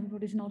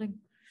 Everybody's nodding.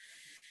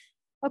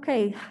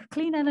 Okay,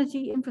 clean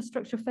energy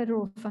infrastructure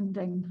federal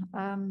funding.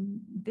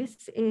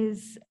 This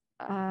is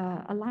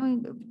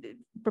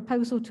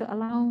proposal to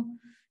allow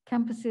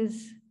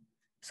campuses,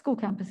 school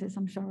campuses,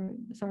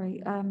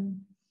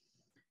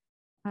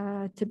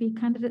 to be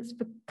candidates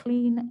for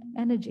clean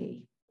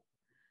energy.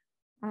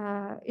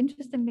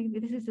 Interestingly,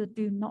 this is a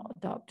do not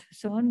adopt.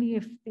 So only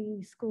if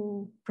the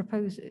school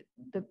proposed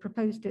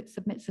it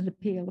submits an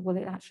appeal will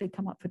it actually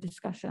come up for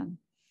discussion.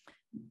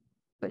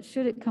 But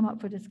should it come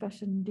up for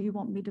discussion, do you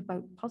want me to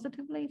vote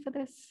positively for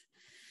this?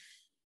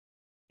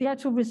 The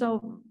actual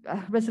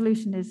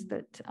resolution is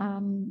that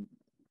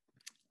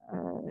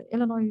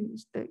Illinois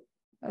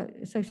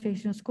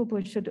Association of School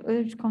Boards should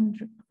urge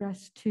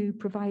Congress to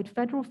provide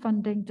federal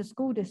funding to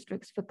school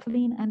districts for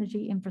clean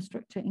energy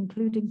infrastructure,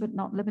 including but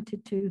not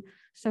limited to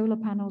solar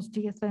panels,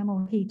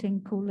 geothermal heating,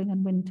 cooling,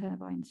 and wind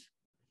turbines.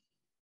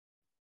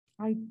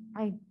 I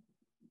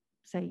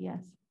say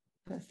yes,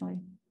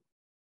 personally.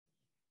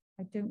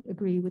 I don't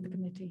agree with the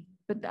committee,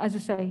 but as I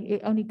say,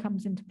 it only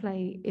comes into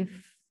play if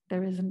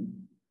there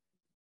isn't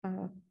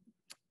an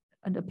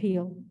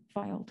appeal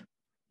filed.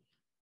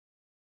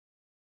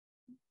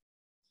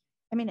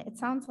 I mean, it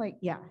sounds like,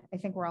 yeah, I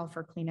think we're all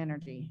for clean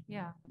energy.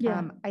 Yeah.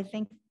 Yeah. I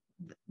think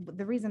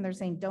the reason they're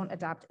saying don't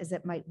adopt is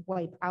it might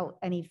wipe out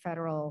any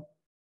federal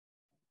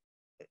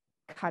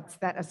cuts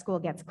that a school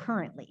gets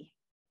currently.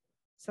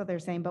 So they're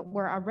saying, but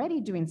we're already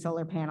doing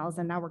solar panels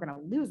and now we're going to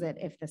lose it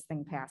if this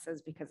thing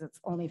passes because it's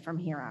only from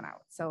here on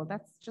out. So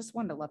that's just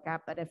one to look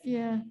at. But if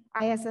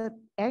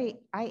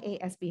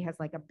IASB has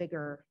like a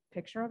bigger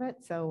picture of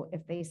it. So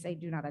if they say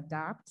do not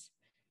adopt,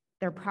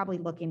 they're probably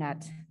looking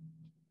at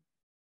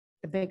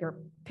the bigger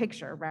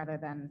picture rather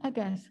than I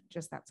guess.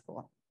 just that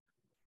school.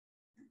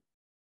 Do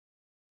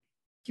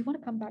you want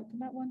to come back to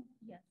that one?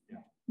 Yes.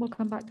 We'll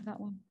come back to that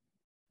one.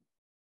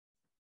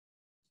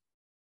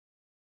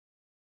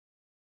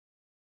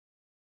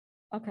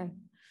 Okay.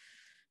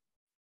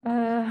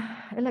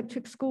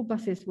 Electric school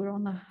buses, we're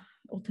on the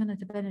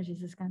alternative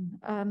energies again.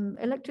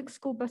 Electric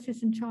school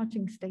buses and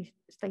charging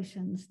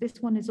stations.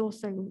 This one is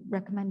also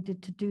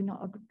recommended to do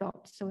not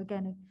adopt. So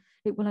again,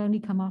 it will only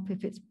come up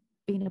if it's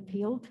been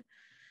appealed.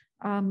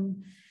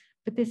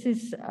 But this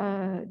is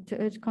to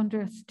urge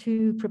Congress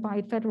to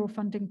provide federal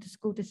funding to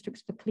school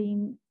districts for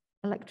clean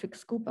electric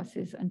school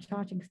buses and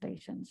charging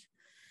stations.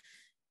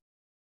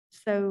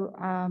 So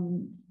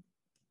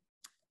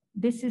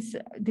this is,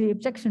 the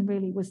objection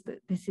really was that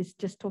this is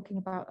just talking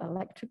about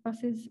electric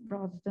buses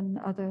rather than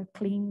other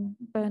clean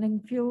burning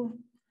fuel.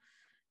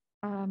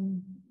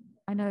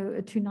 I know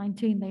at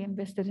 219 they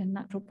invested in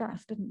natural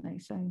gas, didn't they?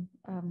 So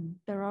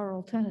there are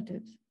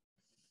alternatives.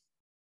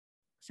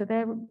 So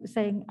they're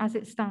saying, as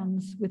it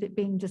stands, with it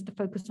being just a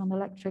focus on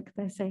electric,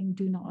 they're saying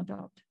do not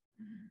adopt.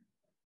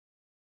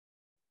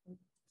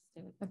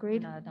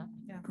 Agreed?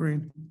 Yeah.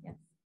 Agreed. Yes.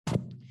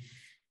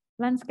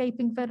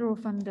 Landscaping federal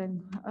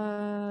funding.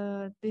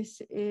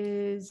 This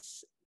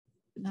is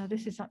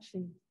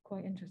actually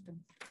quite interesting.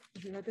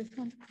 Have you read this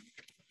one?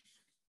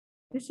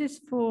 This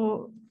is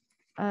for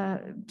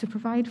to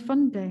provide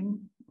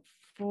funding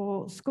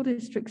for school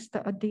districts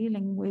that are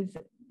dealing with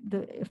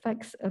the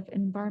effects of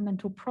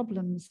environmental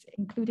problems,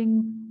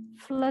 including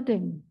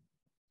flooding.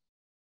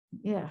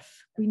 Yes,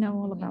 we know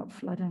all about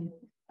flooding.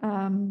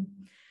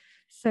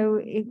 So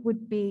it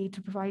would be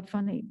to provide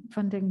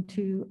funding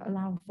to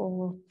allow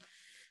for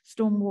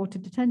stormwater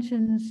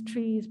detentions,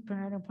 trees,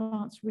 perennial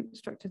plants, root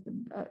structures,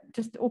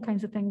 just all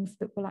kinds of things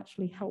that will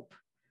actually help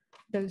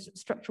those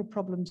structural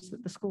problems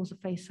that the schools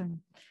are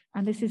facing.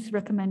 And this is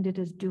recommended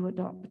as do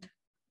adopt.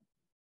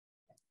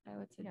 I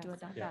would say Yes. do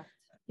adopt. Yeah.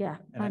 Yeah.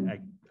 And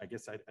I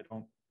guess I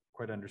don't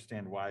quite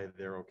understand why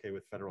they're okay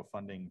with federal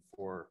funding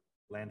for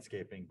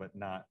landscaping, but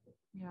not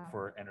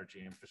for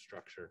energy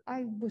infrastructure.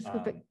 I was a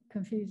bit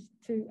confused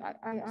too.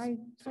 I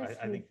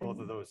think both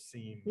of those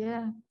seem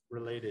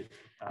related.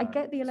 I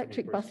get the to me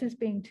electric personally. buses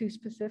being too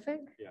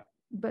specific. Yeah.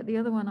 But the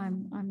other one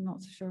I'm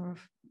not so sure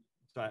of.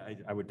 So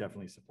I would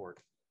definitely support.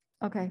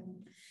 Okay.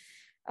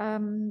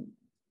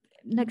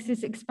 Next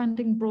is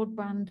expanding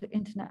broadband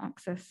internet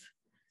access.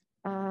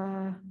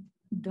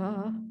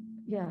 Duh.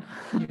 Yeah.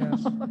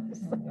 Yes.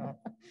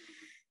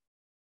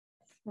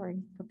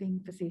 Sorry for being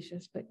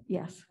facetious, but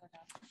yes.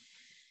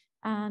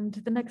 And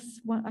the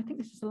next one, I think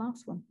this is the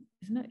last one,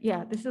 isn't it?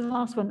 Yeah, this is the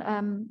last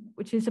one,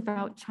 which is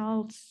about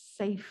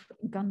child-safe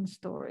gun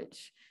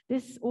storage.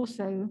 This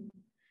also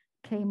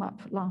came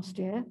up last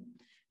year.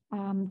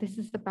 This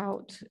is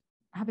about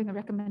having a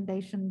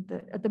recommendation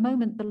that at the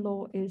moment the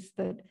law is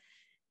that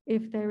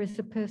if there is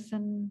a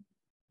person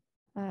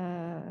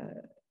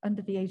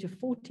under the age of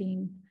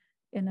 14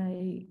 in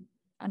a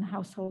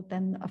household,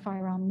 then a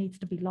firearm needs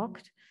to be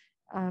locked.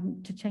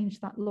 To change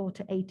that law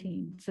to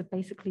 18. So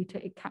basically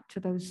to capture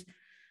those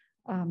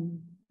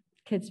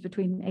kids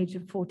between the age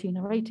of 14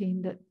 or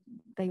 18, that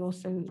they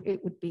also,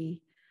 it would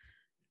be,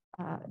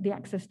 the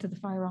access to the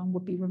firearm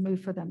would be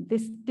removed for them.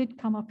 This did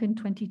come up in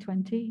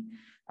 2020,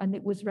 and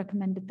it was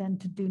recommended then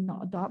to do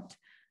not adopt.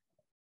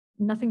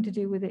 Nothing to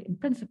do with it in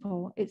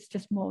principle, it's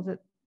just more that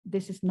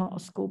this is not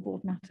a school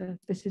board matter.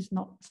 This is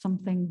not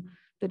something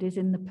that is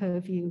in the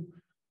purview.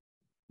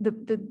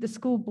 The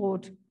school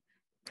board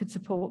could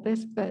support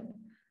this, but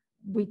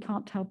we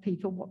can't tell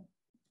people what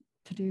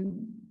to do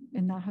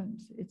in their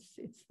homes.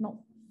 It's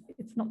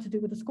not to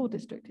do with the school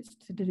district. It's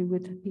to do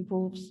with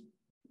people's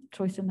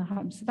choice in their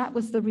homes. So that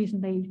was the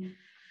reason they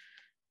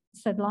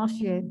said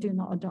last year, do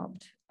not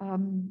adopt.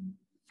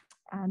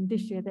 And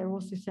this year they're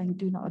also saying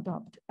do not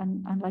adopt.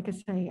 And like I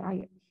say,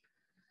 I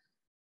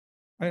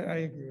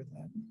agree with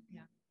that.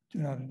 Yeah. Do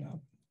not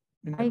adopt.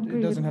 I agree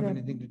it doesn't with have the-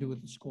 anything to do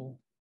with the school.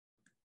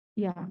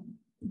 Yeah,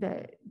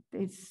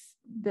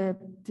 the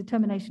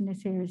determination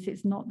is here is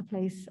it's not the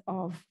place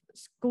of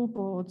school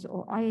boards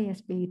or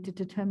IASB to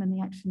determine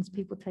the actions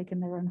people take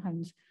in their own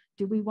homes.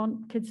 Do we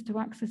want kids to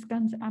access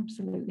guns?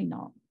 Absolutely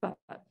not. But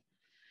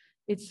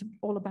it's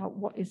all about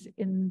what is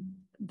in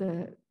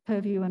the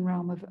purview and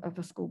realm of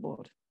a school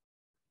board.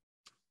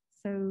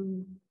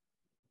 So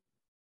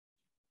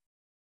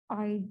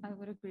I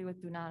would agree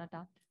with do not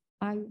adopt.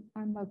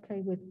 I'm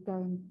okay with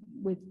going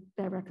with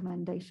their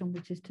recommendation,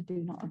 which is to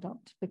do not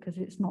adopt, because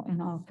it's not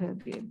in our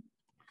purview.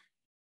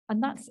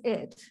 And that's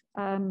it.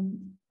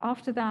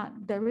 After that,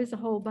 there is a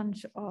whole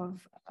bunch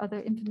of other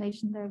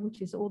information there, which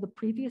is all the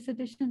previous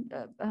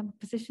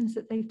positions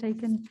that they've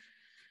taken.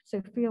 So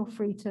feel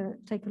free to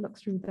take a look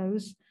through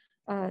those.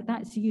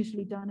 That's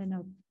usually done in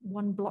a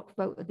one block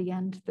vote at the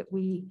end that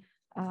we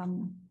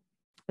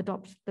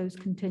adopt those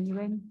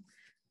continuing.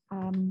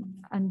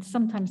 And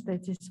sometimes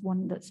there's this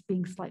one that's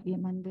being slightly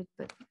amended,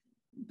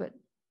 but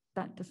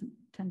that doesn't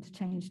tend to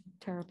change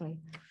terribly.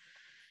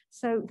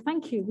 So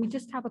thank you. We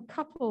just have a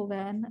couple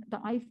then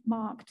that I've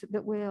marked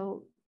that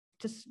we'll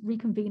just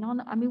reconvene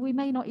on. I mean, we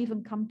may not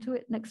even come to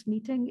it next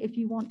meeting if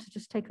you want to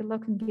just take a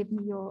look and give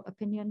me your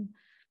opinion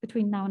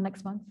between now and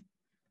next month.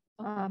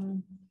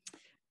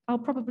 I'll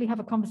probably have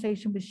a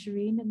conversation with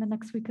Shireen in the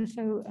next week or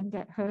so and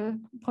get her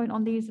point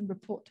on these and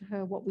report to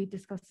her what we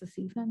discussed this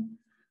evening.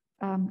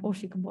 Or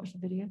she can watch the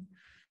video,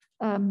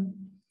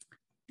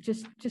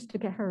 just to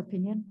get her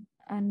opinion.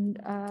 And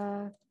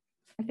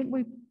I think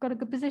we've got a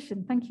good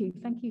position. Thank you.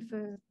 Thank you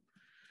for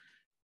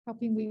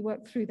helping me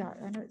work through that.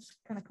 I know it's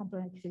kind of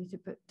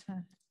complicated, but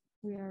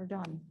we are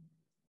done.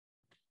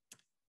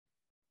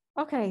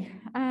 Okay,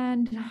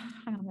 and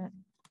hang on a minute.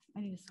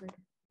 I need a swig.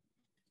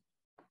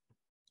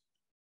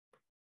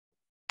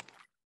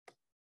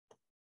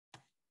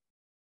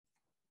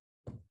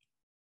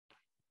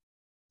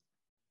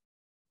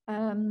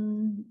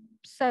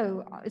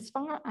 So as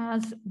far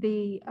as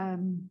the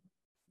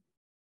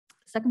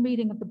second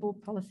reading of the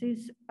board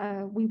policies,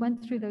 we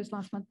went through those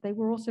last month. They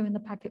were also in the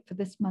packet for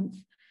this month.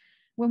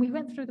 When we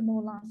went through them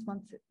all last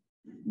month,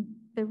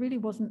 there really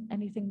wasn't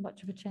anything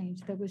much of a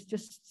change. There was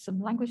just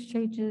some language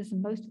changes,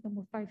 and most of them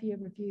were 5-year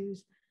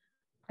reviews.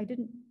 I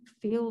didn't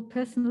feel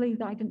personally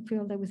that I didn't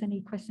feel there was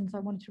any questions I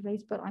wanted to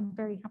raise, but I'm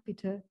very happy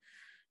to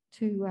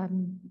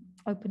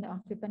open it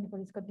up if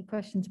anybody's got any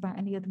questions about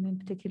any of them in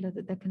particular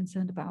that they're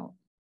concerned about.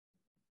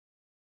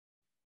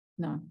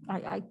 No,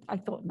 I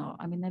thought not.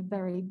 I mean, they're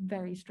very,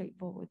 very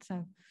straightforward.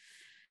 So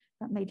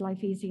That made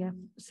life easier.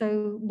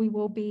 So we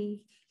will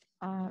be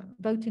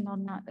voting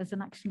on that as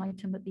an action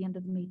item at the end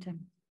of the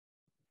meeting.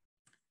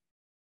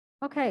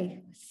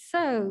 Okay,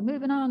 so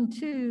moving on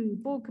to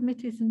board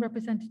committees and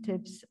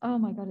representatives. Oh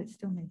my God, it's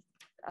still me.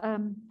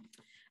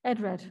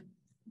 EdRed.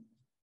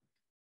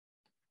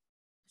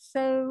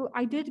 So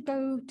I did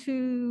go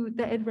to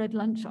the EdRed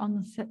lunch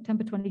on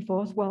September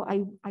 24th. Well,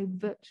 I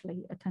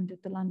virtually attended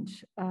the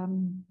lunch.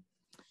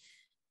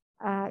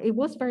 It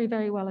was very,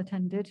 very well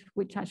attended,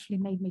 which actually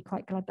made me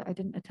quite glad that I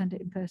didn't attend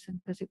it in person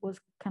because it was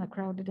kind of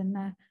crowded in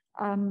there.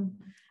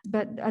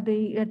 But at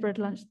the EdRed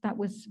lunch, that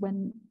was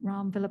when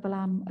Ram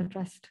Villabalam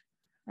addressed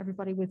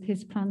everybody with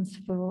his plans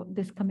for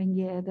this coming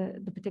year,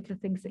 the particular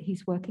things that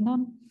he's working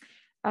on.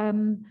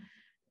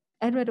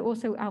 EdRed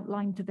also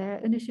outlined their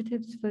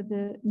initiatives for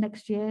the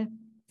next year.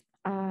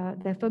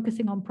 They're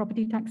focusing on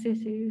property tax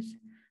issues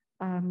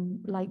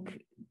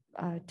like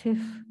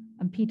TIF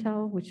and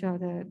PTEL, which are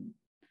the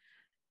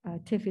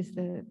TIF is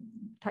the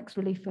tax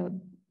relief for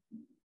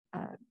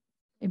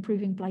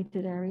improving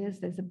blighted areas.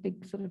 There's a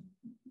big sort of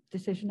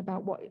decision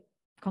about what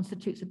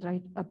constitutes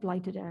a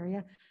blighted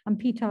area. And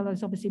PTEL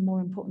is obviously more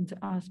important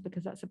to us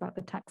because that's about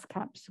the tax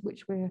caps,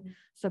 which we're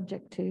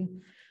subject to.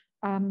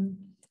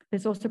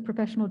 There's also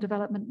professional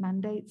development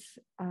mandates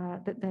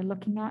that they're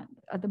looking at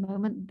the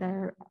moment.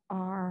 There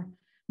are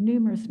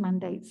numerous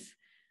mandates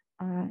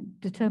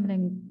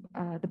determining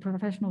the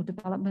professional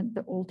development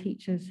that all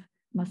teachers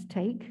must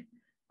take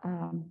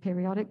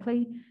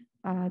periodically.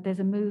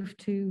 There's a move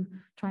to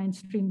try and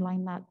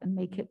streamline that and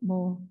make it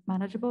more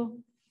manageable.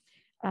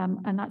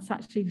 And that's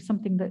actually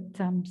something that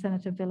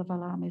Senator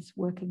Villabalam is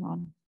working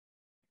on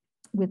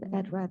with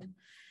EdRed.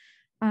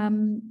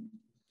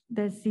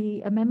 There's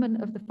the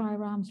amendment of the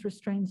Firearms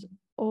Restraints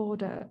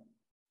Order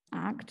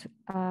Act.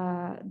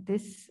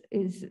 This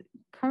is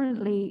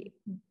currently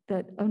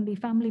that only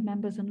family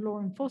members and law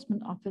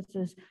enforcement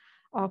officers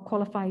are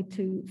qualified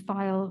to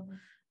file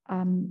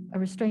a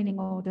restraining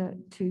order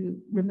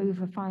to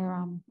remove a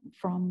firearm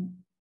from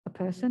a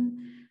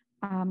person.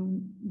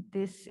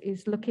 This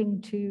is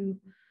looking to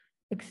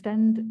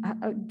extend,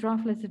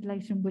 draft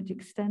legislation would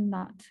extend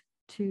that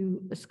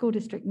to a school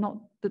district, not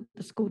that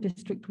the school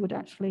district would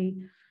actually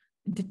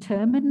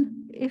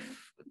determine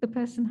if the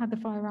person had the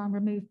firearm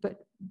removed,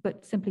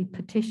 but simply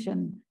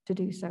petition to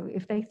do so.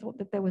 If they thought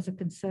that there was a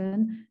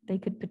concern, they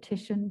could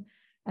petition,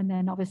 and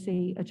then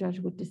obviously a judge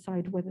would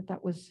decide whether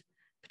that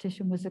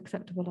petition was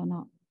acceptable or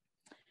not.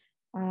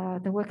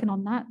 They're working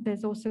on that.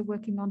 There's also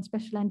working on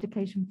special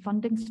education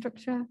funding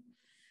structure.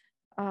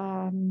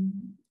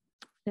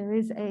 There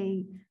is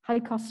a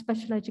high-cost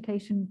special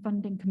education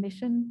funding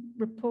commission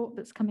report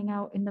that's coming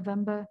out in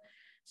November.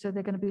 So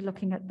they're going to be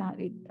looking at that.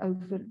 It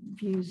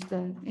overviews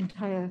the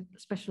entire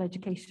special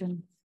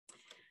education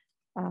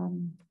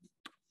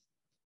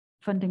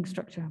funding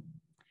structure.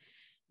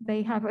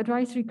 They have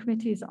advisory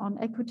committees on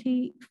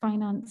equity,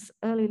 finance,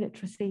 early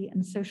literacy,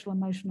 and social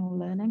emotional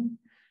learning.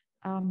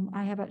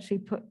 I have actually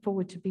put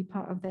forward to be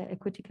part of their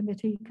equity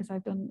committee because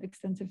I've done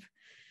extensive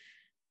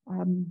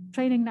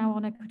training now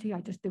on equity.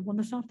 I just did one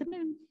this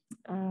afternoon.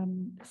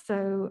 I'm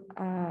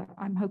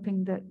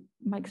hoping that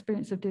my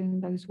experience of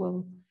doing those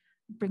will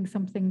bring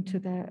something to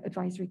their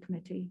advisory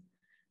committee.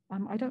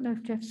 I don't know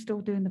if Jeff's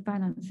still doing the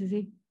finance, is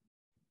he?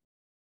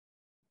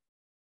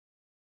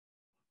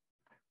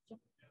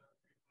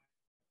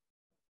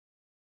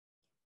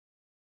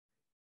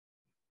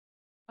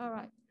 All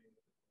right.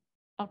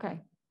 Okay.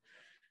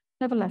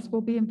 Nevertheless,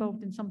 we'll be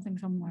involved in something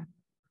somewhere.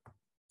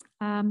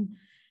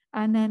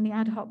 And then the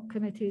ad hoc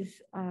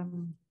committees,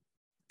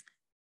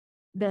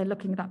 they're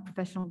looking at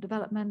professional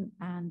development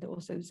and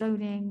also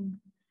zoning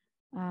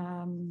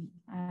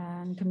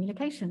and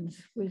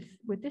communications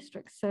with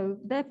districts. So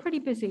they're pretty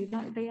busy.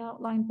 They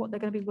outlined what they're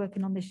going to be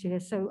working on this year.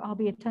 So I'll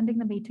be attending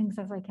the meetings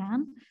as I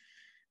can.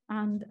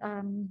 And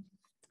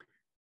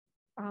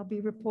I'll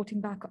be reporting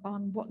back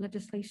on what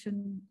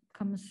legislation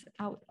comes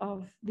out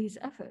of these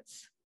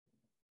efforts.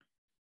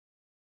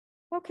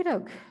 Okie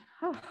doke.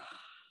 Oh,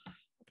 I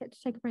get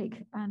to take a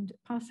break and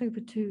pass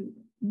over to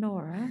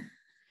Nora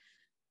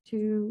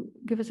to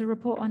give us a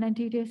report on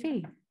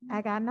NTDSE.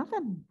 I got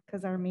nothing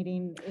because our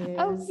meeting is.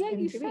 Oh, yeah, in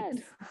you 2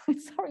 said.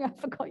 weeks. Sorry, I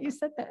forgot you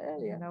said that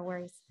earlier. No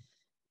worries.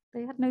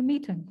 They had no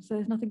meeting, so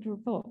there's nothing to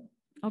report.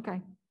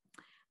 Okay.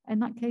 In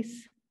that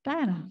case,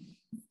 Diana.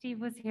 Steve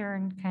was here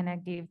and kind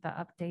of gave the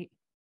update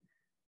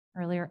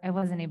earlier. I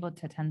wasn't able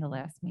to attend the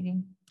last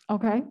meeting.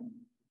 Okay.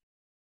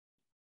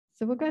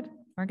 So we're good.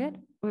 We're good.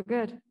 We're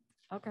good.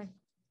 Okay.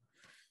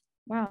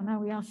 Wow, now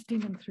we are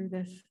steaming through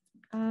this.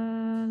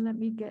 Let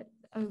me get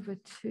over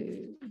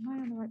to, am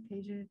I on the right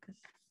page here? Because,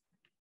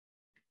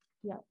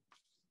 yeah.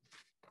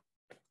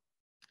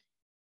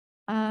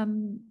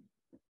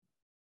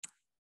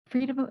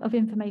 Freedom of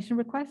information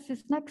requests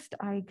is next.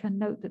 I can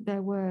note that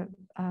there were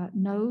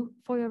no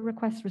FOIA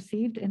requests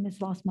received in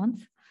this last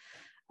month.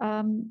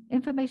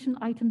 Information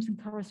items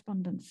and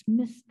correspondence.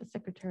 Miss the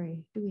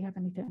Secretary, do we have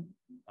anything?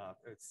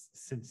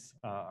 Since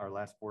our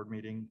last board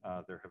meeting,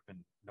 there have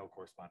been no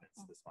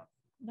correspondence this month.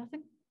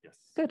 Nothing? Yes.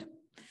 Good.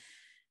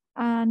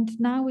 And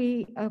now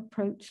we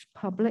approach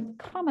public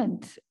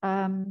comment,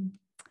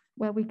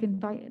 where we can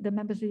invite the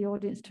members of the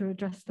audience to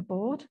address the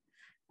board,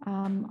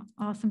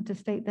 ask them to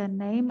state their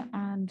name,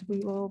 and we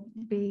will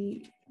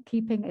be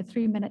keeping a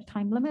 3-minute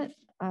time limit.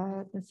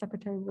 The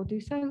secretary will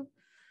do so.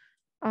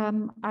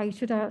 I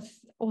should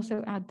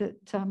also add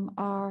that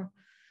our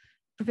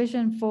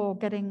provision for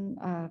getting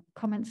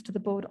comments to the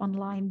board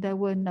online, there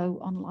were no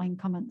online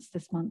comments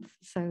this month.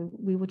 So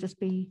we will just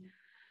be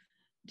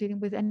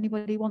dealing with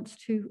anybody who wants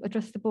to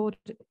address the board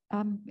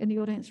in the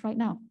audience right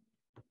now.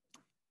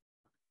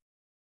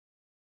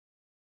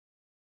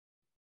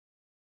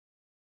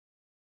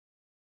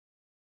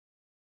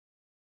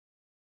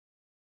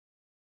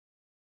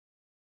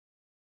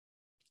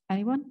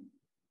 Anyone?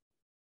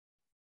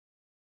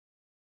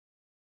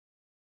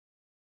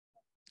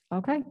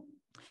 Okay.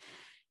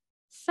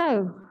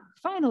 So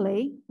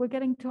finally, we're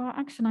getting to our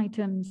action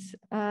items.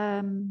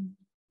 Well,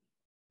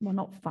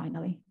 not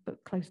finally,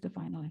 but close to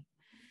finally.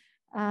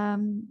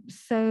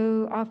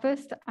 So our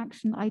first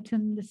action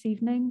item this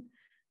evening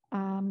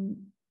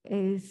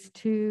is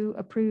to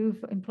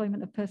approve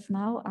employment of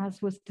personnel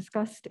as was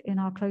discussed in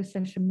our closed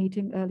session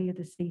meeting earlier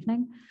this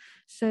evening.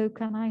 So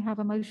can I have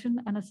a motion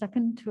and a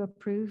second to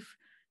approve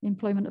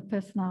employment of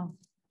personnel?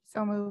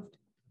 So moved.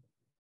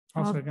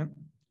 I'll second.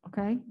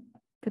 Okay.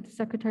 Could the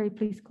secretary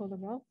please call the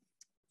roll?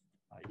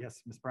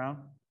 Yes, Ms. Brown,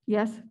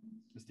 Yes.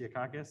 Ms.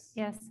 Diakakis?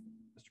 Yes.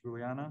 Mr.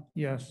 Juliana,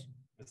 Yes.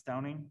 Ms.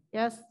 Downing?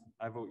 Yes.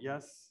 I vote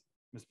yes.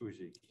 Ms.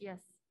 Bougie? Yes.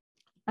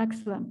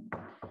 Excellent.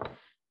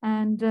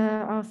 And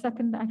our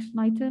second action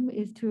item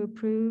is to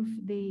approve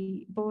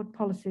the board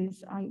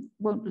policies. I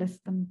won't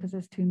list them because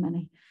there's too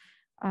many.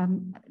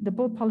 The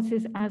board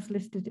policies as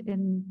listed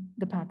in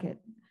the packet.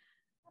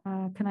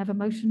 Can I have a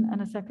motion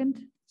and a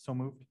second? So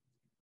moved.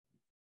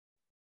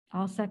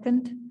 I'll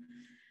second.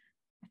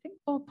 I think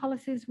board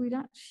policies, we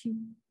actually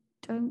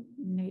don't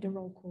need a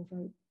roll call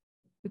vote.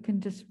 We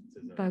can just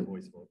vote.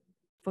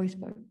 Voice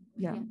vote.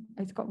 Yeah,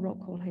 it's got roll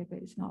call here, but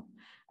it's not.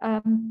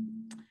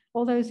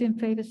 All those in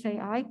favor say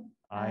aye.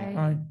 Aye.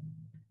 Aye.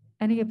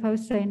 Any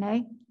opposed say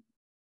nay.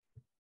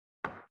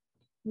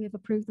 We have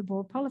approved the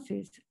board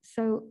policies.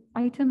 So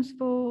items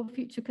for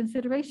future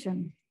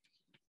consideration.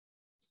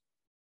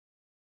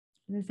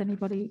 Does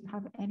anybody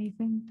have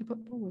anything to put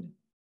forward?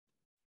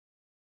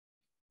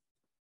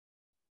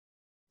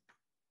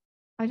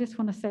 I just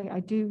want to say I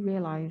do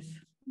realize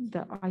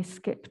that I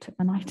skipped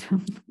an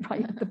item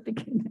right at the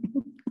beginning.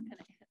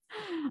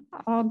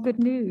 Oh, good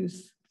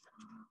news.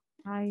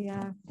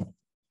 I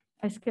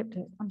skipped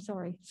it. I'm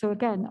sorry. So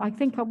again, I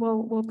think I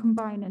will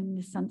combine in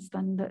the sense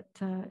then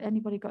that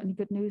anybody got any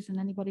good news and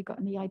anybody got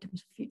any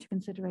items for future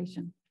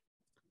consideration?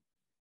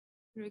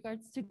 In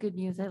regards to good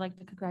news, I'd like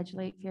to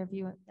congratulate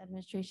Fairview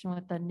administration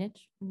with the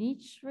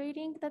niche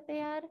rating that they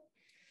had.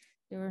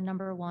 They were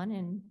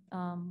 #1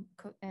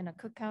 in a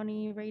Cook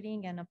County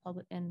rating and a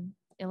public in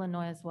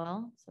Illinois as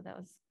well. So that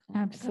was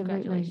Absolutely.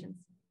 Congratulations.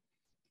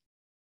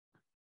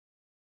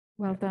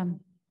 Well done.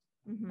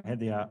 I had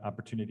the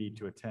opportunity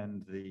to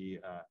attend the,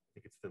 I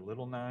think it's the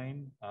Little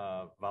Nine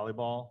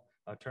volleyball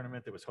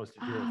tournament that was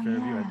hosted here at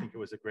Fairview. I think it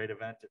was a great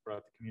event. It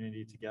brought the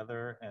community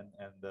together, and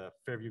the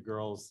Fairview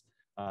girls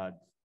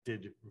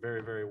did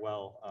very, very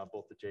well,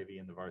 both the JV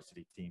and the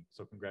varsity team.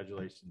 So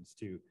congratulations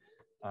to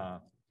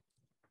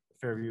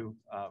Fairview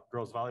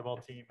girls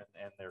volleyball team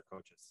and their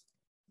coaches.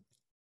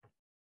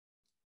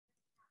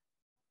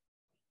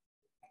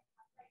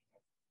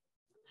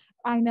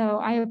 I know,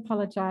 I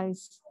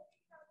apologize.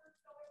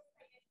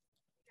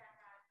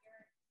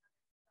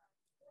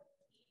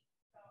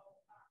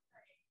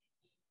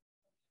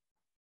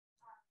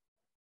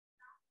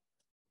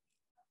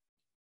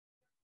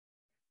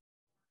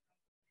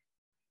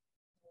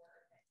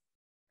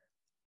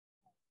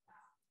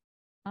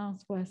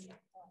 West.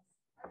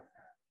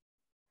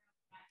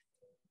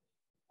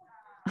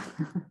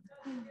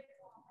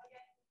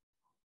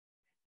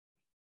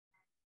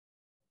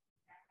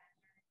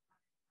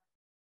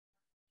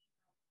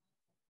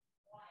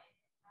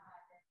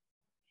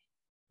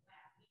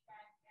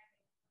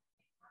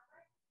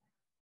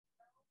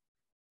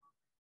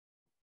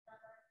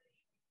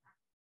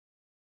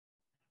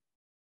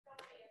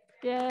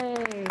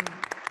 Yay.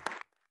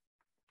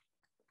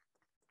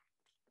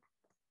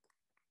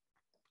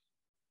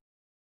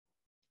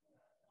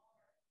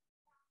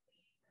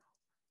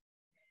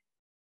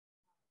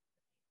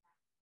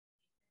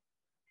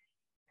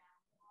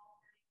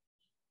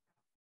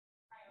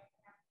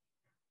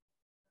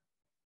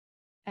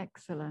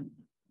 Excellent.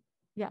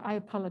 Yeah, I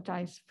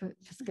apologize for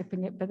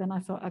skipping it, but then I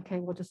thought, okay,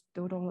 we'll just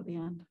do it all at the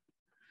end.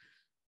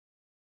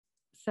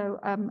 So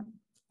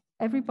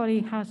everybody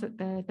has at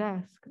their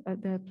desk,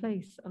 at their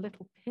place, a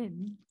little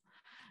pin.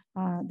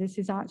 This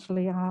is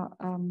actually our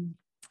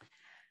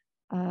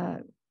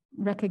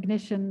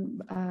recognition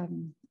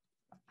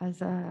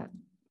as a,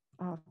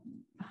 I've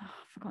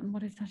forgotten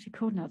what it's actually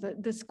called now,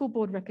 the school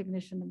board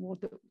recognition award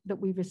that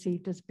we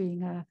received as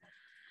being a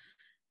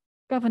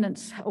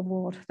governance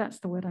award. That's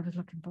the word I was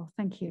looking for.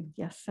 Thank you.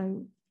 Yes,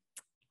 so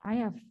I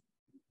have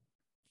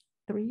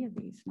 3 of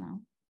these now.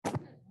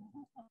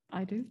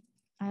 I do.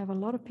 I have a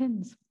lot of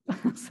pins.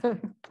 So,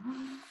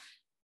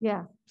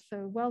 yeah,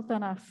 so well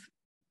done us.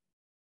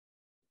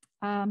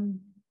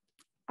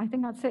 I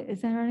think that's it.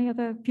 Is there any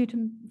other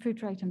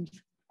future items?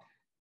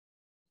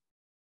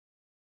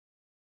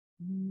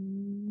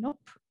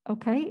 Nope.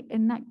 Okay,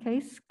 in that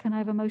case, can I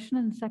have a motion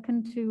and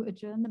second to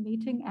adjourn the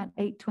meeting at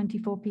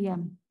 8:24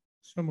 p.m.?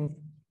 So moved.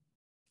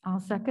 I'll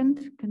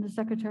second. Can the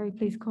secretary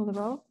please call the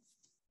roll?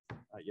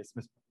 Yes,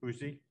 Ms.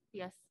 Bougie,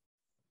 Yes.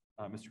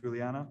 Mr.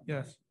 Giuliano,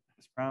 Yes.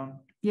 Ms. Brown,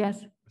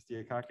 Yes. Ms.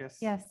 Diakakis.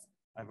 Yes.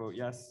 I vote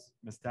yes.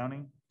 Ms.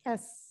 Downing.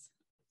 Yes.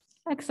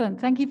 Excellent.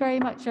 Thank you very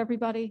much,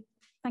 everybody.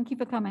 Thank you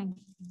for coming.